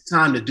it takes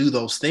time to do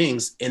those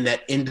things in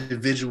that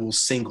individual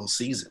single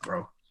season,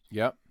 bro.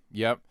 Yep.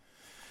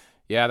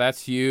 Yeah,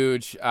 that's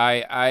huge.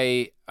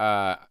 I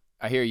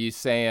hear you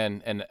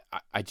saying, and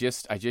I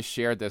just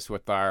shared this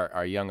with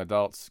our young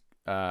adults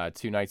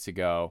 2 nights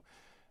ago,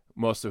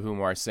 most of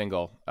whom are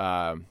single,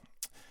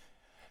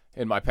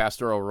 in my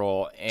pastoral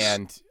role,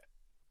 and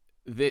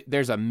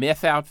there's a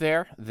myth out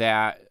there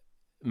that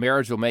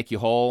marriage will make you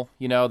whole.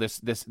 You know,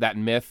 that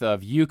myth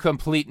of "you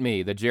complete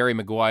me," the Jerry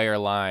Maguire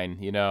line.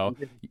 You know,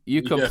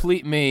 you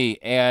complete me,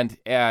 and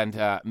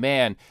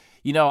man.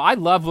 You know, I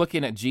love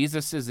looking at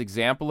Jesus's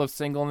example of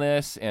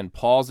singleness and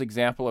Paul's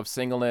example of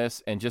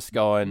singleness and just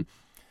going,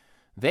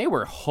 they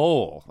were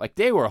whole. Like,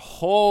 they were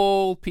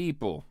whole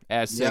people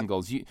as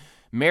singles.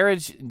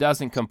 Marriage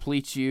doesn't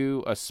complete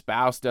you. A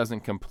spouse doesn't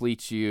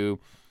complete you.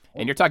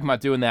 And you're talking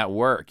about doing that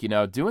work,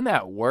 doing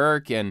that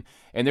work. And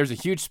there's a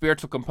huge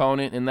spiritual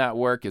component in that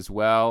work as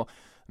well,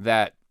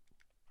 that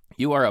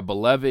you are a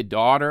beloved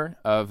daughter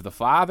of the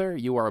Father.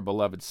 You are a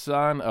beloved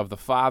son of the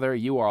Father.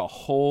 You are a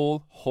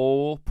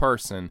whole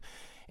person.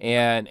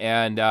 And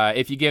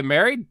if you get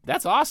married,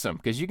 that's awesome,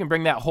 because you can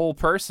bring that whole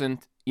person,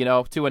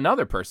 to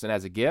another person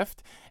as a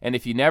gift. And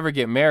if you never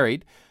get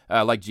married,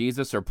 like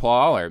Jesus or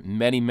Paul or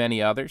many,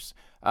 many others,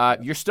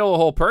 you're still a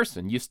whole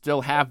person. You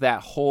still have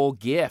that whole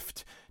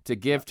gift to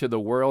give to the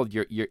world.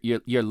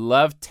 Your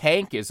love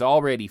tank is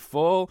already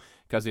full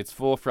because it's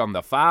full from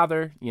the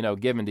Father,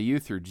 given to you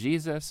through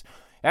Jesus.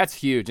 That's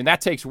huge, and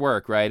that takes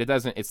work, right?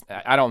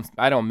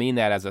 I don't mean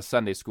that as a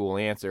Sunday school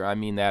answer. I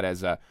mean that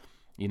as a,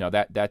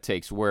 that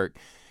takes work.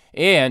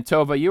 And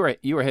Tova,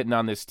 you were hitting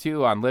on this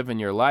too, on living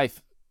your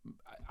life.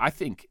 I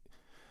think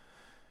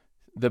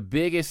the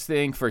biggest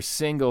thing for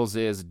singles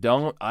is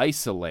don't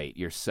isolate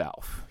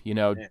yourself,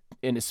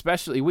 and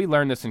especially, we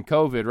learned this in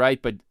COVID,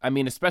 right? But I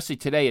mean, especially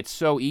today, it's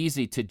so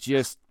easy to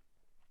just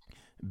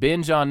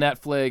binge on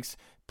Netflix,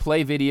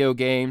 play video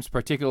games,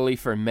 particularly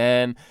for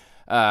men.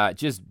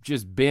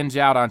 Just binge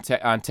out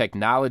on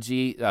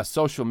technology,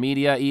 social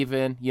media,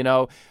 even,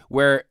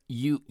 where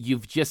you're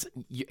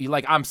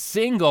like, I'm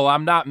single,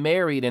 I'm not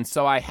married, and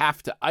so I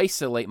have to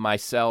isolate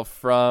myself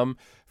from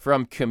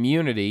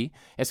community.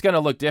 It's going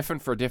to look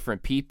different for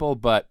different people,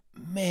 but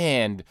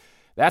man,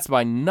 that's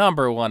my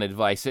number one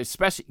advice,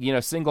 especially,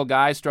 single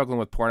guys struggling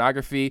with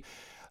pornography.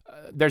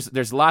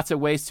 There's lots of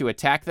ways to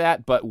attack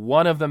that, but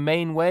one of the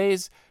main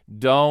ways,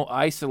 don't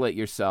isolate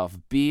yourself.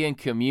 Be in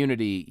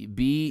community.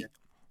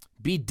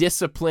 Be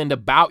disciplined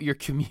about your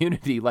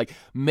community. Like,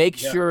 make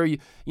sure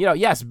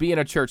yes, be in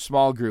a church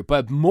small group,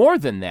 but more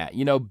than that,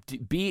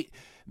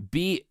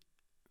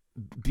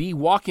 be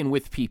walking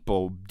with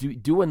people,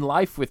 doing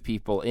life with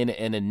people, and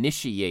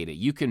initiate it.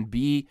 You can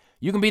be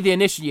the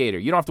initiator.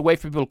 You don't have to wait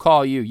for people to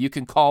call you. You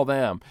can call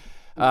them.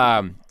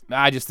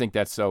 I just think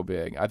that's so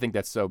big.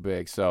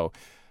 So,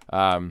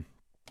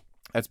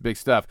 that's big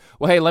stuff.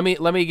 Well, hey,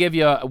 let me give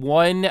you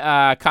one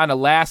kind of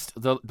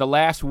the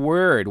last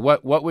word.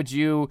 What would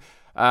you?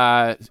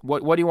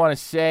 What do you want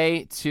to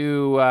say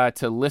to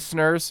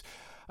listeners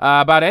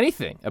about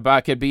anything?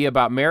 Could be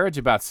about marriage,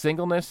 about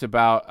singleness,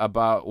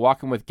 about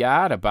walking with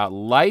God, about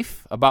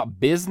life, about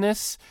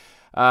business.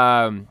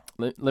 Let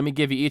me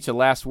give you each a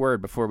last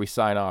word before we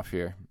sign off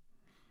here.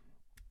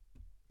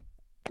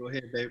 Go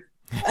ahead, babe.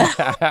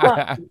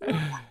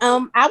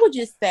 I would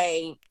just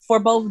say, for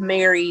both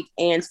married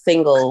and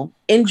single,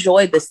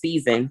 enjoy the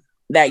season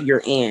that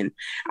you're in.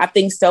 I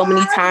think so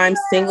many times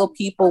single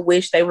people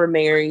wish they were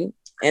married.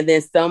 And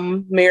then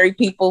some married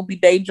people be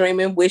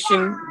daydreaming,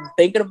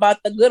 thinking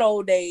about the good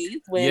old days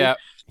when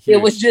it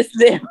was just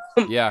them.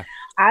 Yeah.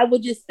 I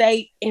would just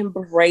say,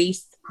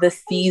 embrace the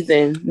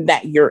season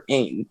that you're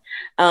in.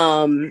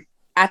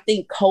 I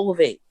think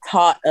COVID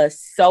taught us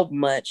so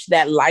much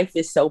that life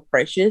is so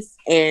precious,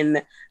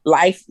 and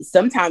life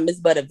sometimes is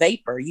but a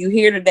vapor. You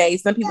here today.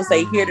 Some people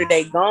say here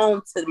today,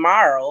 gone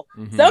tomorrow.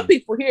 Mm-hmm. Some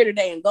people here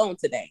today and gone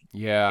today.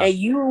 Yeah. And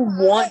you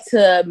want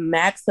to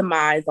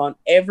maximize on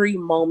every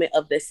moment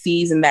of the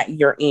season that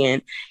you're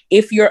in.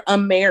 If you're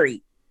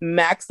unmarried,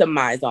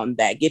 maximize on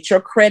that. Get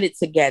your credit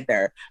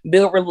together.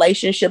 Build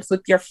relationships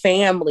with your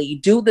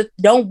family.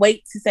 Don't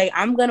wait to say,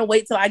 I'm going to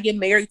wait till I get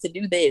married to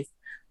do this.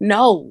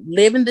 No,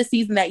 live in the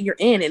season that you're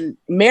in. And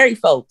married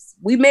folks,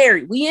 we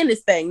married. We in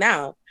this thing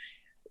now.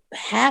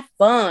 Have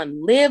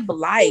fun. Live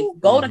life.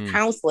 Go to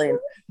counseling.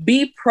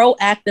 Be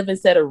proactive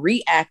instead of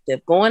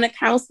reactive. Going to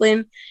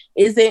counseling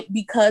isn't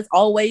because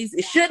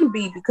it shouldn't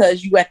be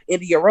because you at the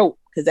end of your rope.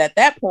 Because at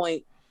that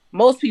point,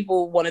 most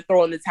people want to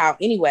throw in the towel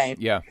anyway.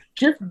 Yeah.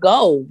 Just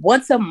go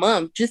once a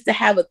month just to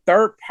have a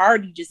third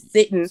party just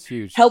sit and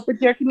help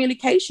with your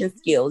communication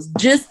skills.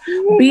 Just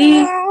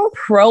be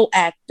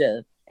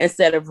proactive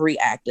instead of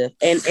reactive,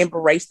 and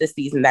embrace the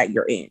season that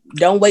you're in.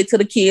 Don't wait till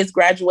the kids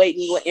graduate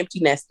and you're an empty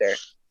nester.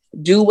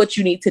 Do what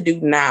you need to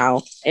do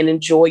now and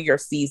enjoy your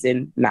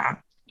season now.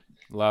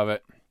 Love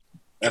it.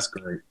 That's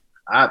great.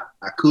 I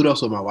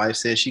kudos what my wife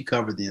said. She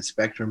covered the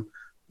spectrum.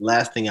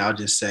 Last thing I'll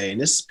just say,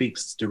 and this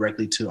speaks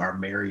directly to our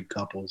married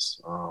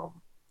couples,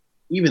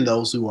 even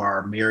those who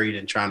are married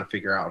and trying to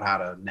figure out how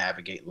to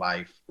navigate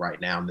life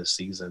right now in this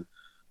season.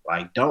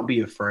 Like, don't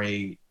be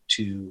afraid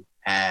to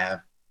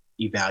have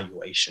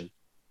evaluation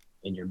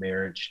in your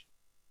marriage.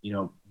 You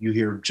know, you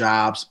hear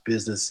jobs,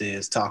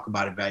 businesses talk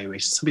about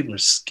evaluation. Some people are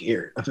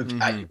scared of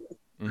evaluation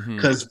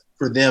because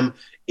for them,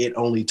 it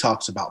only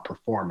talks about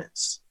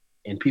performance,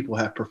 and people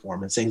have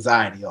performance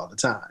anxiety all the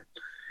time.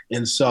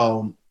 And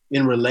so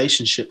in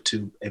relationship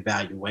to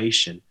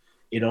evaluation,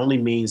 it only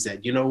means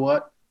that, you know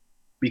what,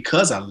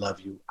 because I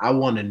love you, I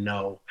want to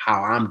know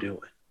how I'm doing.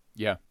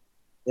 Yeah.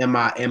 Am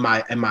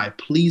I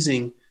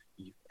pleasing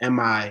you? Am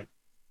I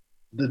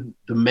the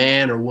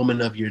man or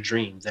woman of your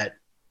dreams that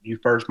you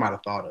first might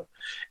have thought of?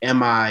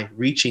 Am I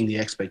reaching the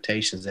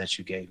expectations that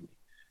you gave me?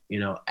 You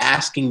know,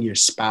 asking your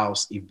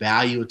spouse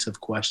evaluative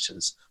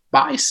questions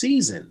by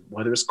season,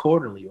 whether it's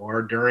quarterly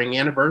or during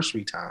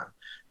anniversary time.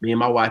 Me and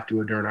my wife do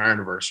it during our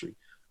anniversary.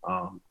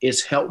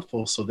 It's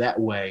helpful so that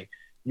way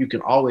you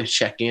can always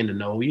check in to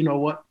know, you know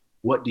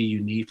what do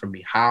you need from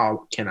me?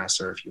 How can I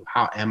serve you?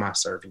 How am I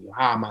serving you?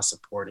 How am I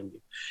supporting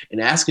you? And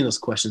asking those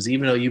questions,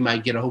 even though you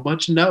might get a whole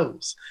bunch of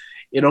no's,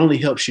 it only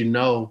helps you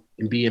know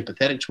and be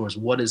empathetic towards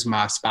what does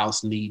my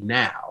spouse need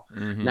now,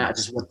 not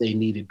just what they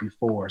needed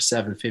before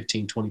 7,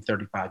 15, 20,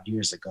 35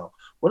 years ago.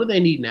 What do they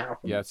need now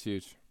from me? It's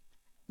huge.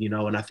 You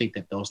know, and I think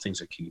that those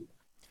things are key.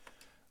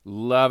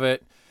 Love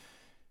it.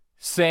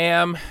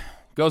 Sam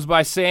goes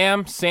by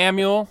Sam,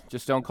 Samuel.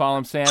 Just don't call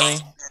him Sammy.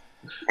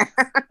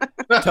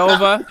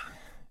 Tova,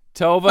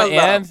 Hello.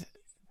 and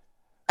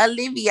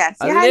Olivia.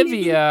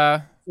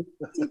 Olivia.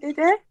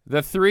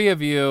 The three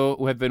of you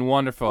have been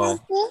wonderful.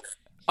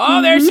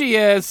 Oh, there she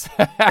is.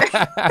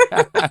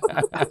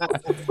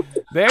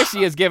 There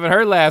she is giving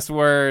her last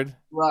word.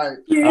 Right.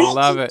 I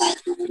love it.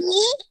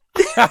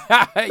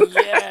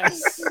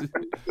 Yes.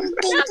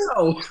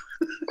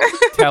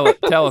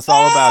 Tell us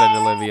all about it,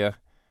 Olivia.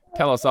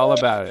 Tell us all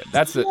about it.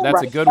 That's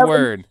a good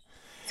word.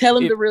 Tell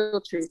him the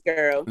real truth,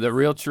 girl. The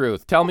real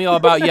truth. Tell me all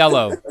about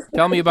yellow.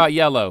 Tell me about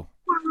yellow.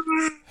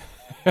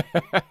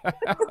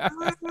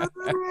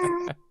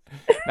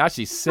 Now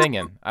she's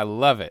singing. I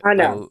love it. I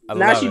know.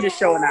 Now she's just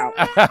showing out.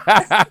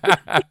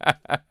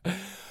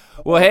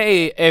 Well,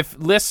 hey, if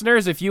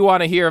you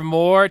want to hear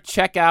more,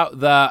 check out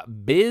the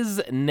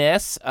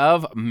Business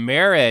of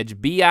Marriage,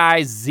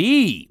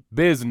 B-I-Z,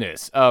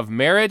 Business of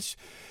Marriage,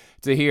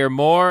 to hear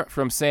more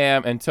from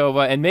Sam and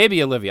Tova and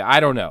maybe Olivia. I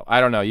don't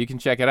know. You can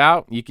check it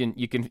out.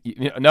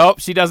 Nope,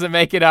 she doesn't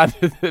make it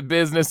onto the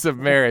Business of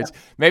Marriage.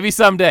 Maybe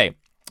someday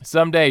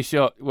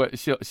she'll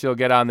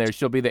get on there.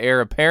 She'll be the heir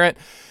apparent.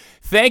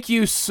 Thank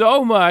you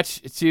so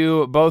much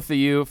to both of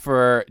you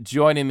for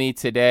joining me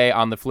today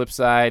on The Flip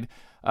Side.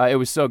 It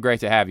was so great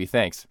to have you.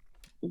 Thanks.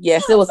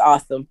 Yes, it was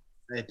awesome.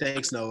 Hey,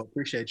 thanks, Noah.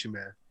 Appreciate you,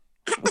 man.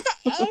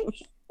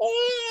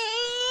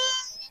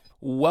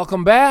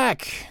 Welcome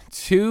back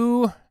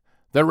to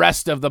the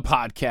rest of the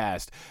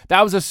podcast.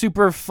 That was a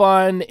super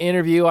fun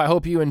interview. I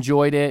hope you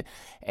enjoyed it.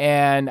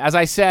 And as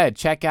I said,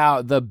 check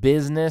out The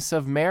Business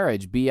of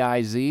Marriage,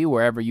 B-I-Z,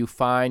 wherever you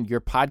find your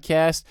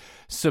podcast.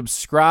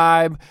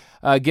 Subscribe.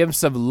 Give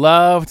some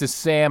love to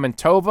Sam and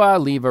Tova.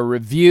 Leave a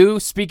review.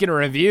 Speaking of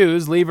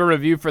reviews, leave a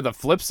review for The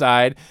Flip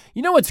Side.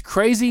 You know what's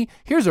crazy?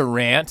 Here's a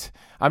rant.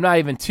 I'm not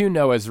even to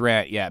Noah's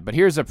rant yet, but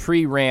here's a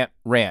pre-rant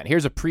rant.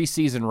 Here's a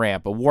preseason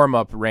rant, a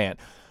warm-up rant.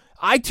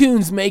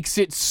 iTunes makes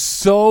it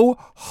so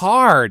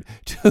hard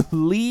to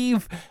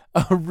leave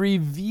a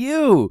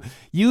review.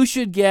 You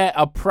should get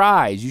a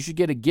prize. You should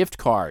get a gift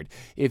card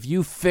if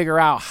you figure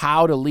out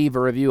how to leave a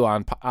review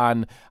on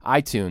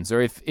iTunes,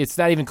 or if it's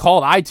not even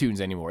called iTunes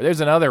anymore.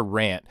 There's another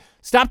rant.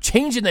 Stop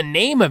changing the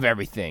name of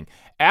everything.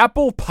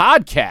 Apple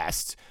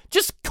Podcasts.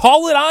 Just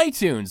call it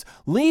iTunes.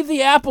 Leave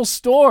the Apple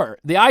Store,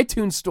 the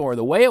iTunes Store,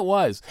 the way it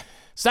was.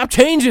 Stop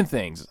changing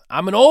things.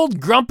 I'm an old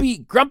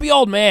grumpy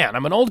old man.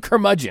 I'm an old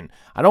curmudgeon.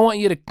 I don't want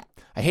you to.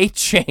 I hate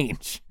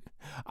change.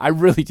 I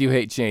really do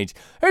hate change.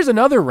 There's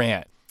another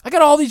rant. I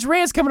got all these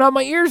rants coming out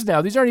my ears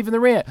now. These aren't even the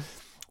rant.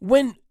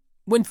 When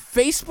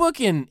Facebook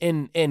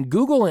and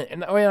Google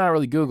and well, not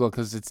really Google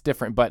because it's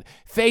different, but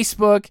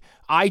Facebook,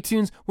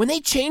 iTunes, when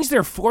they change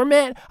their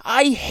format,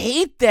 I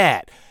hate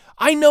that.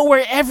 I know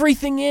where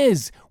everything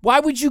is. Why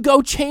would you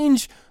go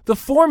change the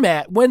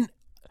format when?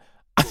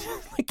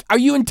 Like, are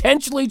you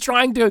intentionally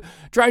trying to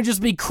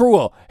just be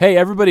cruel? Hey,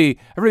 everybody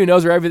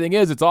knows where everything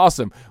is. It's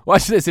awesome.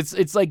 Watch this.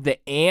 It's like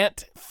the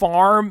ant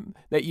farm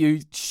that you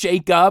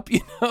shake up,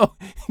 you know.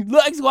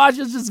 Let's watch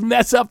us just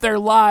mess up their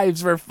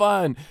lives for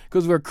fun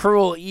because we're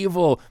cruel,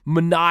 evil,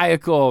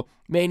 maniacal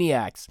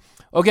maniacs.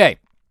 Okay,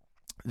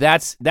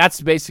 that's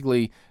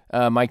basically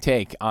my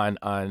take on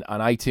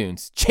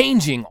iTunes.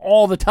 Changing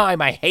all the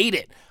time. I hate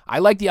it. I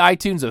like the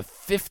iTunes of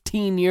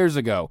 15 years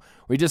ago.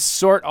 We just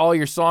sort all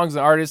your songs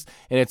and artists,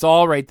 and it's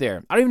all right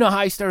there. I don't even know how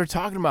I started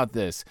talking about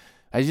this.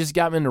 I just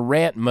got into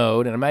rant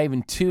mode, and I'm not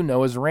even to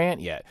Noah's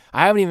rant yet.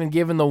 I haven't even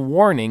given the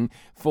warning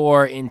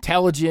for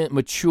intelligent,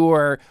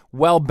 mature,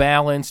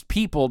 well-balanced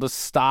people to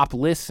stop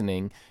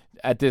listening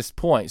at this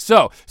point.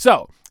 So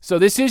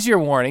this is your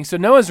warning. So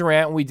Noah's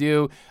rant we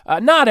do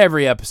not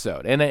every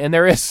episode, and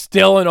there is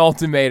still an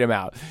ultimatum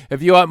out.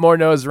 If you want more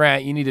Noah's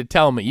rant, you need to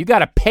tell me. You got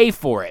to pay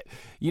for it.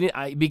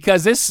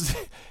 Because this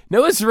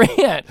Noah's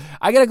rant,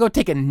 I got to go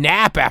take a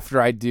nap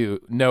after I do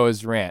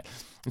Noah's rant.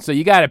 And so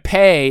you got to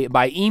pay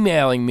by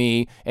emailing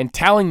me and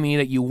telling me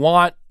that you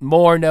want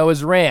more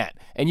Noah's rant.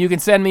 And you can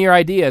send me your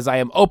ideas. I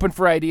am open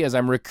for ideas.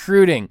 I'm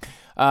recruiting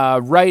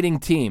writing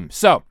team.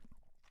 So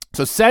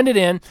send it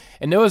in.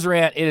 And Noah's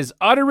rant, it is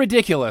utter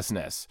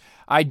ridiculousness.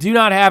 I do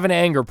not have an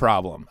anger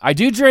problem. I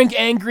do drink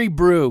Angry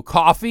Brew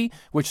coffee,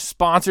 which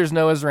sponsors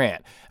Noah's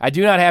rant. I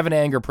do not have an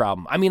anger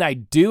problem. I mean, I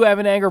do have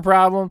an anger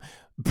problem,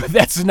 but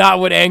that's not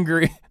what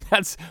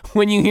that's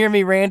when you hear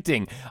me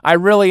ranting. I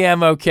really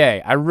am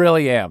okay. I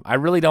really am. I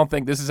really don't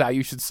think this is how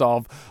you should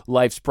solve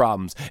life's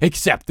problems,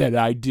 except that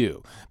I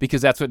do,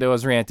 because that's what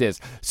Noah's rant is.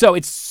 So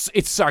it's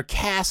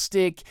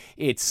sarcastic.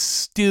 It's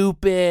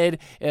stupid.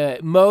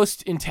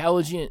 Most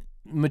intelligent,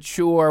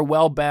 mature,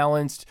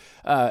 well-balanced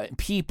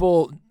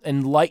people,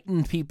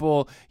 enlightened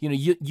people,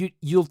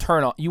 you'll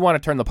turn on. You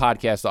want to turn the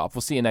podcast off.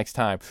 We'll see you next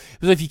time.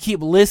 Because if you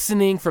keep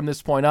listening from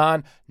this point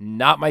on,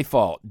 not my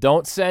fault.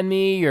 Don't send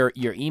me your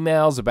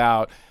emails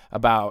about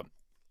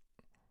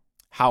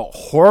how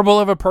horrible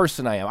of a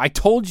person I am. I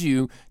told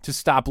you to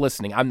stop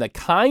listening. I'm the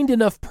kind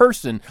enough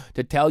person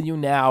to tell you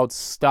now,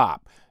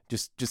 stop.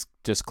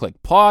 Just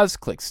click pause,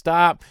 click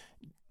stop.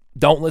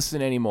 Don't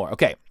listen anymore.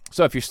 Okay.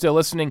 So if you're still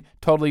listening,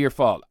 totally your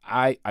fault.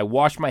 I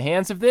wash my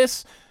hands of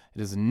this.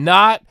 It is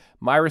not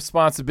my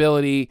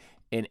responsibility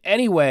in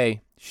any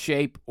way,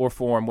 shape, or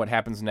form what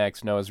happens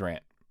next. Noah's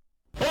rant.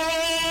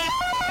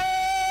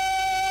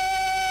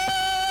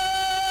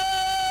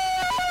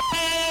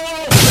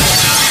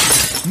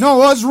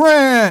 Noah's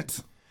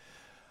rant.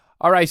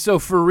 All right, so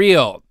for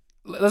real,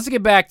 let's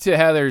get back to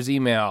Heather's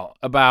email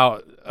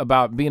about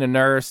being a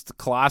nurse,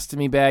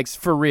 colostomy bags.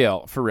 For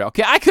real.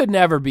 Okay, I could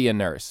never be a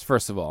nurse,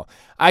 first of all.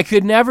 I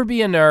could never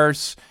be a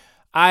nurse.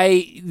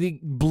 The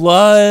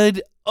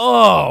blood,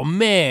 oh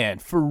man,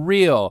 for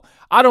real.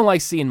 I don't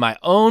like seeing my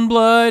own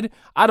blood.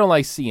 I don't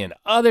like seeing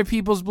other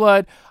people's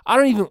blood.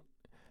 I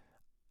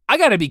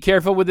got to be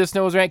careful with this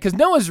Noah's rant, because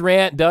Noah's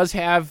rant does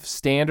have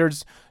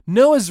standards.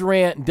 Noah's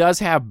rant does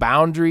have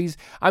boundaries.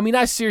 I mean,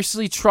 I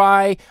seriously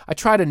try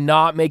to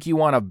not make you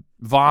want to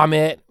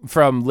vomit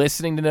from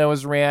listening to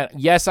Noah's rant.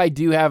 Yes, I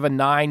do have a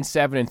 9,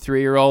 7, and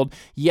 3-year-old.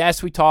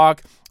 Yes, we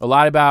talk a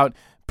lot about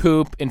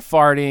poop and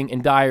farting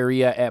and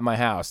diarrhea at my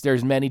house.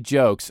 There's many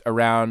jokes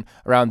around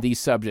these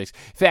subjects.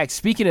 In fact,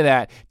 speaking of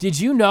that, did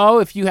you know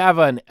if you have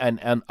an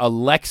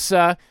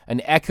Alexa,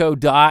 an Echo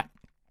Dot,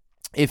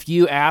 if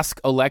you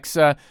ask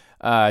Alexa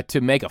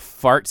to make a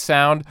fart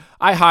sound,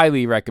 I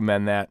highly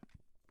recommend that.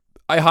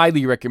 I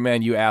highly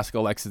recommend you ask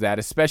Alexa that,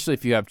 especially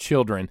if you have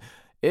children.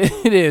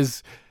 It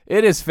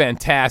is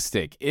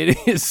fantastic.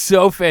 It is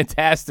so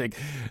fantastic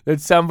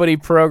that somebody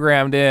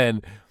programmed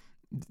in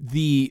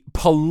the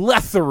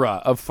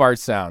plethora of fart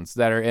sounds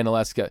that are in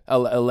Alexa.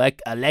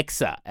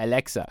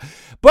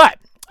 But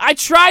I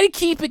try to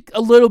keep it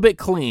a little bit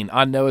clean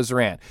on Noah's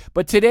rant.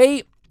 But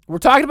today, we're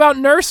talking about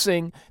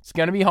nursing. It's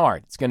going to be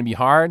hard. It's going to be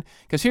hard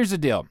because here's the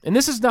deal. And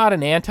this is not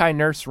an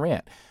anti-nurse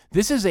rant.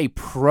 This is a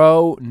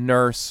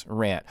pro-nurse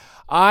rant.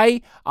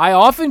 I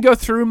often go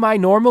through my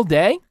normal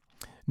day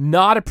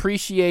not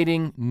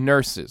appreciating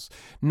nurses,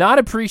 not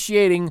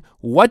appreciating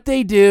what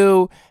they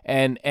do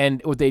and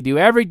what they do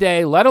every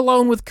day, let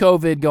alone with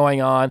COVID going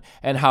on,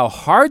 and how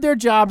hard their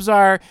jobs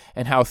are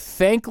and how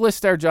thankless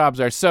their jobs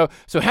are. So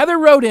Heather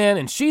wrote in,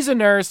 and she's a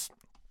nurse,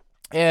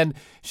 and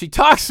she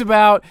talks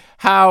about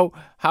how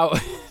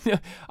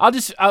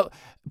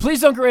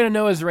please don't go into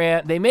Noah's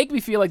rant. They make me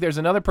feel like there's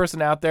another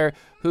person out there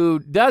who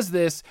does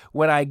this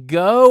when I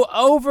go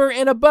over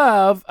and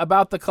above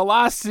about the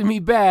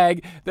colostomy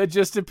bag that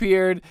just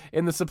appeared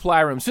in the supply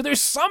room. So there's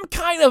some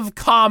kind of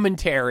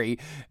commentary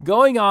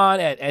going on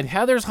at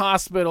Heather's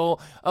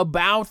hospital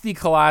about the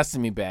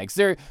colostomy bags.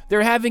 They're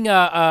having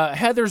a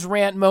Heather's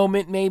rant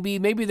moment.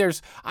 Maybe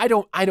there's I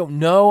don't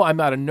know. I'm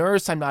not a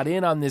nurse. I'm not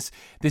in on this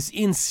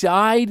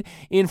inside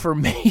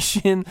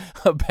information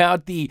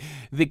about the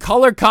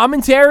color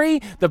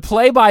commentary, the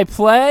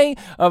play-by-play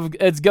of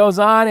it goes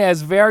on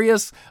as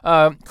various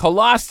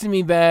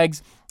colostomy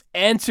bags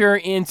enter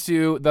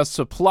into the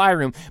supply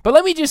room. But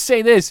let me just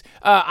say this: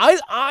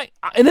 and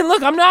then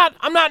look, I'm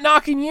not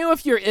knocking you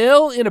if you're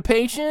ill in a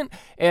patient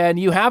and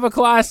you have a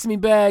colostomy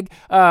bag.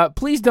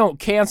 Please don't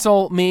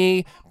cancel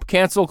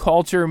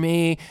culture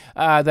me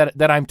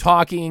that I'm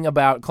talking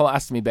about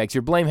colostomy bags.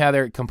 Your blame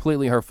Heather,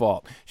 completely her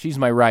fault. She's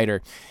my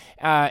writer,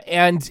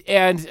 and.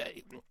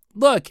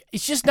 Look,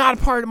 it's just not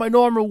a part of my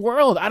normal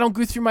world. I don't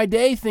go through my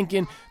day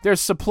thinking there's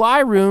supply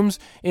rooms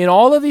in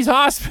all of these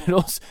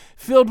hospitals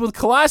filled with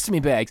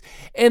colostomy bags.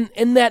 And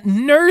that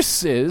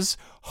nurses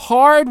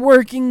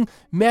hardworking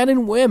men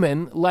and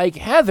women like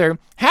Heather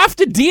have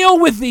to deal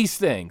with these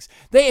things.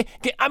 I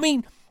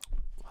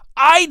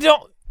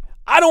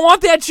don't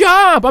want that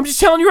job. I'm just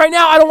telling you right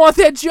now, I don't want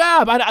that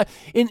job.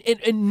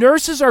 And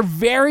nurses are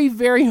very,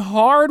 very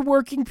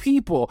hardworking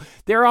people.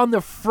 They're on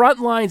the front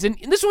lines. And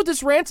this is what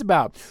this rant's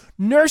about.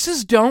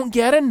 Nurses don't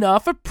get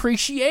enough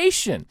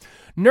appreciation.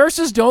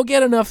 Nurses don't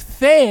get enough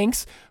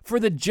thanks for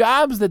the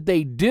jobs that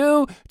they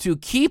do to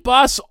keep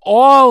us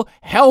all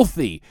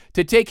healthy,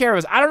 to take care of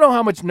us. I don't know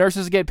how much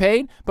nurses get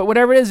paid, but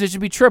whatever it is, it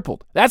should be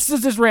tripled. That's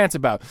what this rant's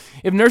about.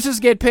 If nurses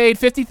get paid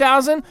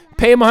 $50,000,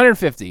 pay them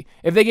 $150,000.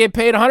 If they get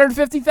paid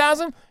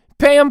 $150,000,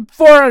 pay them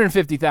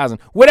 $450,000.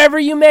 Whatever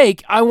you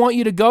make, I want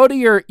you to go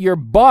to your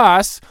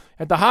boss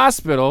at the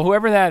hospital,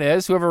 whoever that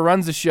is, whoever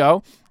runs the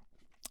show,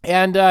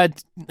 and have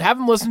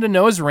them listen to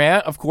Noah's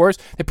rant. Of course,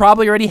 they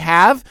probably already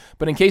have,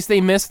 but in case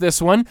they missed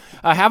this one,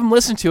 have them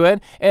listen to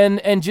it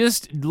and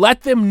just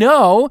let them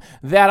know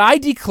that I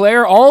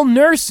declare all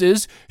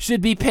nurses should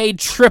be paid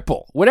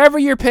triple. Whatever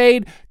you're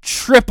paid,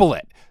 triple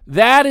it.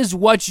 That is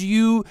what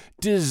you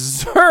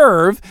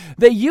deserve.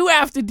 That you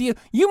have to deal.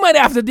 You might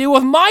have to deal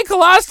with my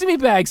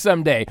colostomy bag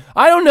someday.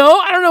 I don't know.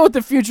 I don't know what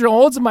the future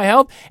holds in my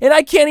health, and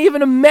I can't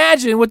even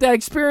imagine what that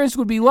experience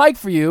would be like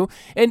for you.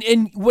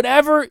 And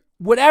whatever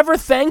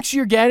thanks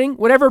you're getting,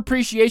 whatever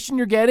appreciation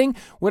you're getting,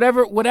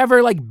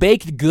 whatever like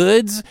baked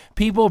goods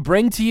people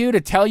bring to you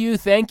to tell you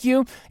thank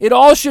you, it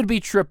all should be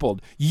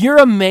tripled. You're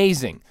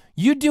amazing.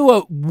 You do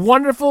a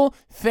wonderful,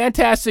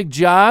 fantastic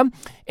job,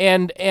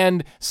 and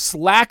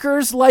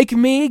slackers like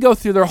me go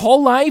through their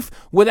whole life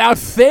without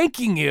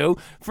thanking you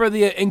for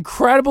the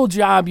incredible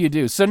job you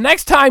do. So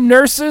next time,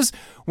 nurses,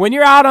 when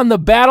you're out on the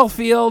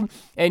battlefield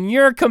and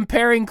you're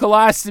comparing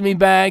colostomy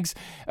bags,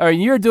 or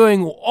you're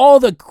doing all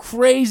the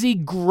crazy,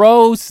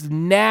 gross,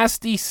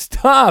 nasty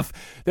stuff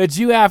that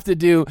you have to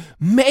do,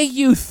 may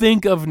you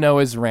think of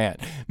Noah's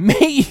rant.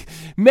 May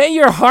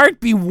your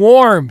heart be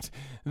warmed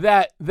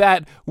that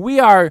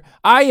I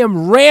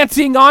am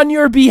ranting on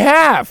your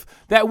behalf,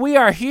 that we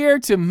are here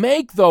to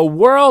make the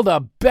world a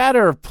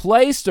better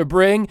place, to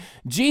bring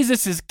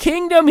Jesus'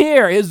 kingdom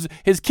here,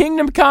 his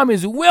kingdom come,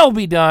 his will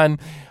be done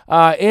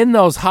in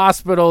those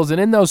hospitals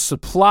and in those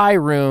supply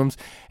rooms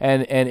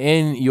and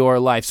in your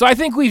life. So I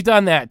think we've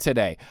done that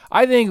today.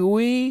 I think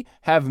we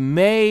have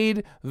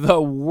made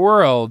the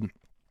world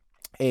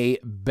a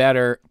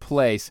better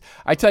place.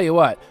 I tell you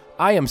what,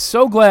 I am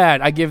so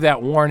glad I give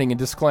that warning and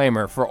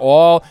disclaimer for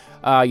all,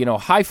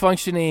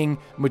 high-functioning,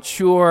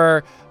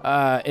 mature,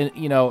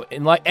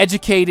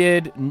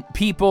 educated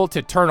people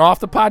to turn off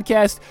the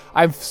podcast.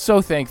 I'm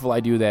so thankful I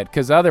do that,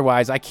 because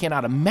otherwise I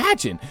cannot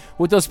imagine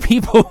what those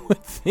people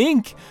would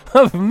think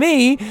of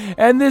me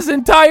and this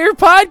entire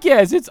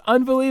podcast. It's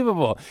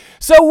unbelievable.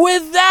 So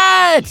with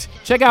that,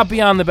 check out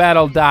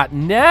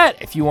beyondthebattle.net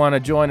if you want to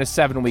join a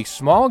 7-week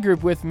small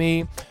group with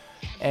me,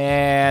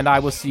 and I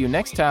will see you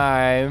next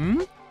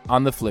time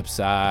on The Flip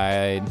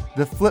Side.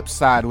 The Flip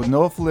Side with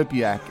Noah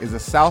Filipiak is a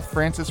South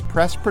Francis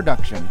Press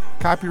production.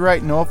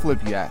 Copyright Noah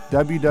Filipiak.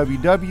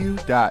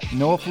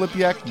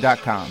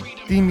 www.noahfilipiak.com.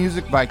 Theme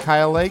music by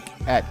Kyle Lake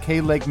at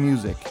K-Lake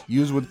Music.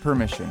 Used with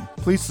permission.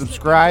 Please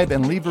subscribe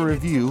and leave a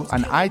review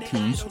on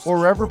iTunes or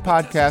wherever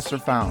podcasts are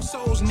found.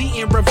 Souls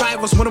needing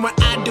revivals, what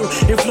I do?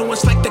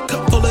 Influence like the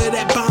cup full of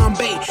that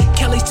Bombay.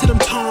 Kelly's to them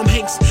Tom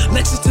Hanks,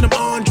 Lexus to them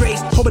Andres.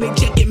 Hoping they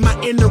jacket my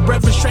inner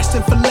reverence,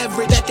 stressing for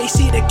leverage. That they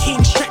see the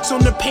king's tracks on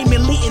the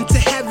payment leading to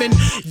heaven.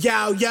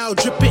 Yo,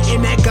 dripping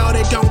in that gold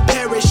that don't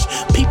perish.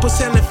 People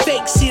selling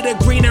fake, see the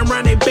green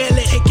around their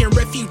belly. Taking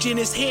refuge in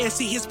his hands,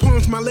 see his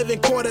palms, my living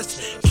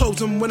quarters. Close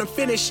them when I'm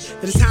finished,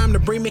 then it's time to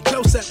bring me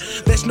closer.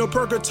 There's no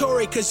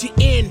purgatory, cause you're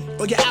in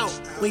or you're out.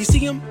 When you see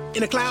him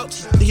in the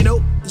clouds, then you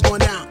know it's going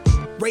down.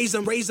 Raise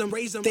them.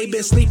 They've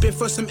been sleeping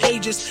for some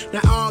ages.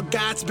 Now all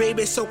God's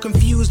babies so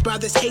confused by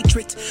this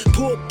hatred.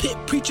 Pulpit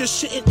preachers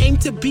shouldn't aim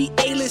to be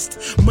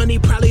A-list. Money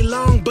probably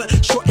long,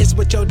 but short is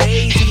what your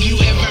days. Have you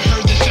ever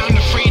heard the sound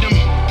of freedom?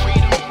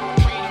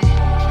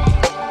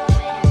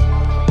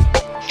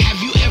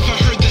 Have you ever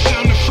heard the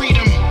sound of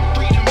freedom?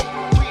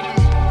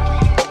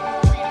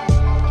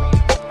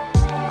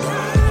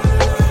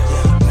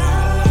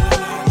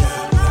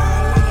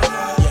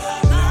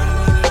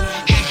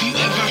 Have you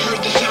ever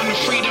heard the sound of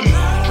freedom?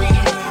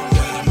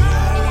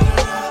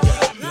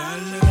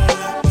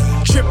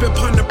 Trip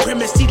upon the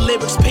premise, see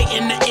lyrics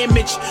painting the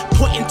image,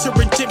 pointing to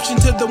redemption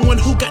to the one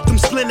who got them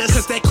splinters.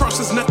 Cause that cross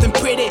is nothing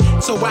pretty,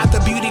 so why the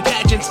beauty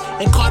pageants?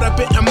 And caught up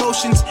in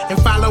emotions and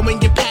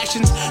following your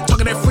passions.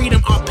 Talking that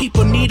freedom, our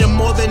people need them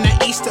more than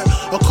that Easter.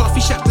 Or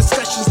coffee shop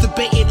discussions,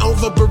 debating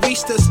over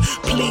baristas.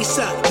 Please,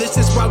 sir, this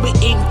is why we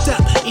inked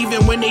up.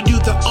 Even when they do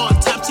the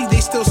autopsy, they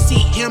still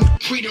see him.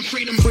 Freedom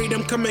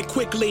coming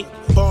quickly.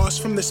 Bars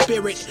from the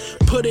spirit,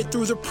 put it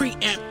through the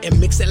preamp and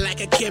mix it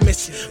like a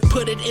chemist.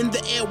 Put it in the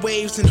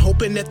airwaves and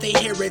hoping that they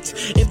hear it.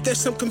 If there's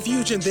some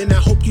confusion, then I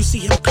hope you see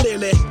him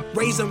clearly.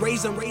 Raise them.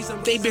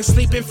 They've been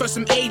sleeping for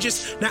some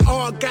ages. Now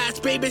all God's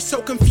babies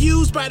so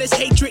confused by this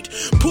hatred.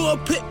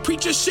 Pulpit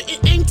preachers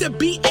shouldn't aim to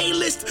be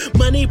A-list.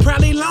 Money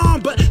probably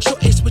long, but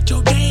short is what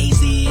your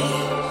days is.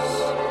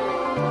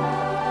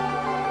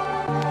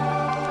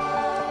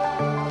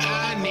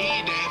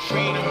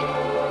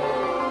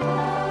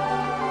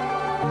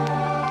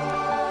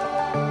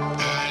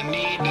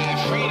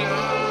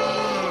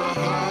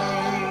 heart.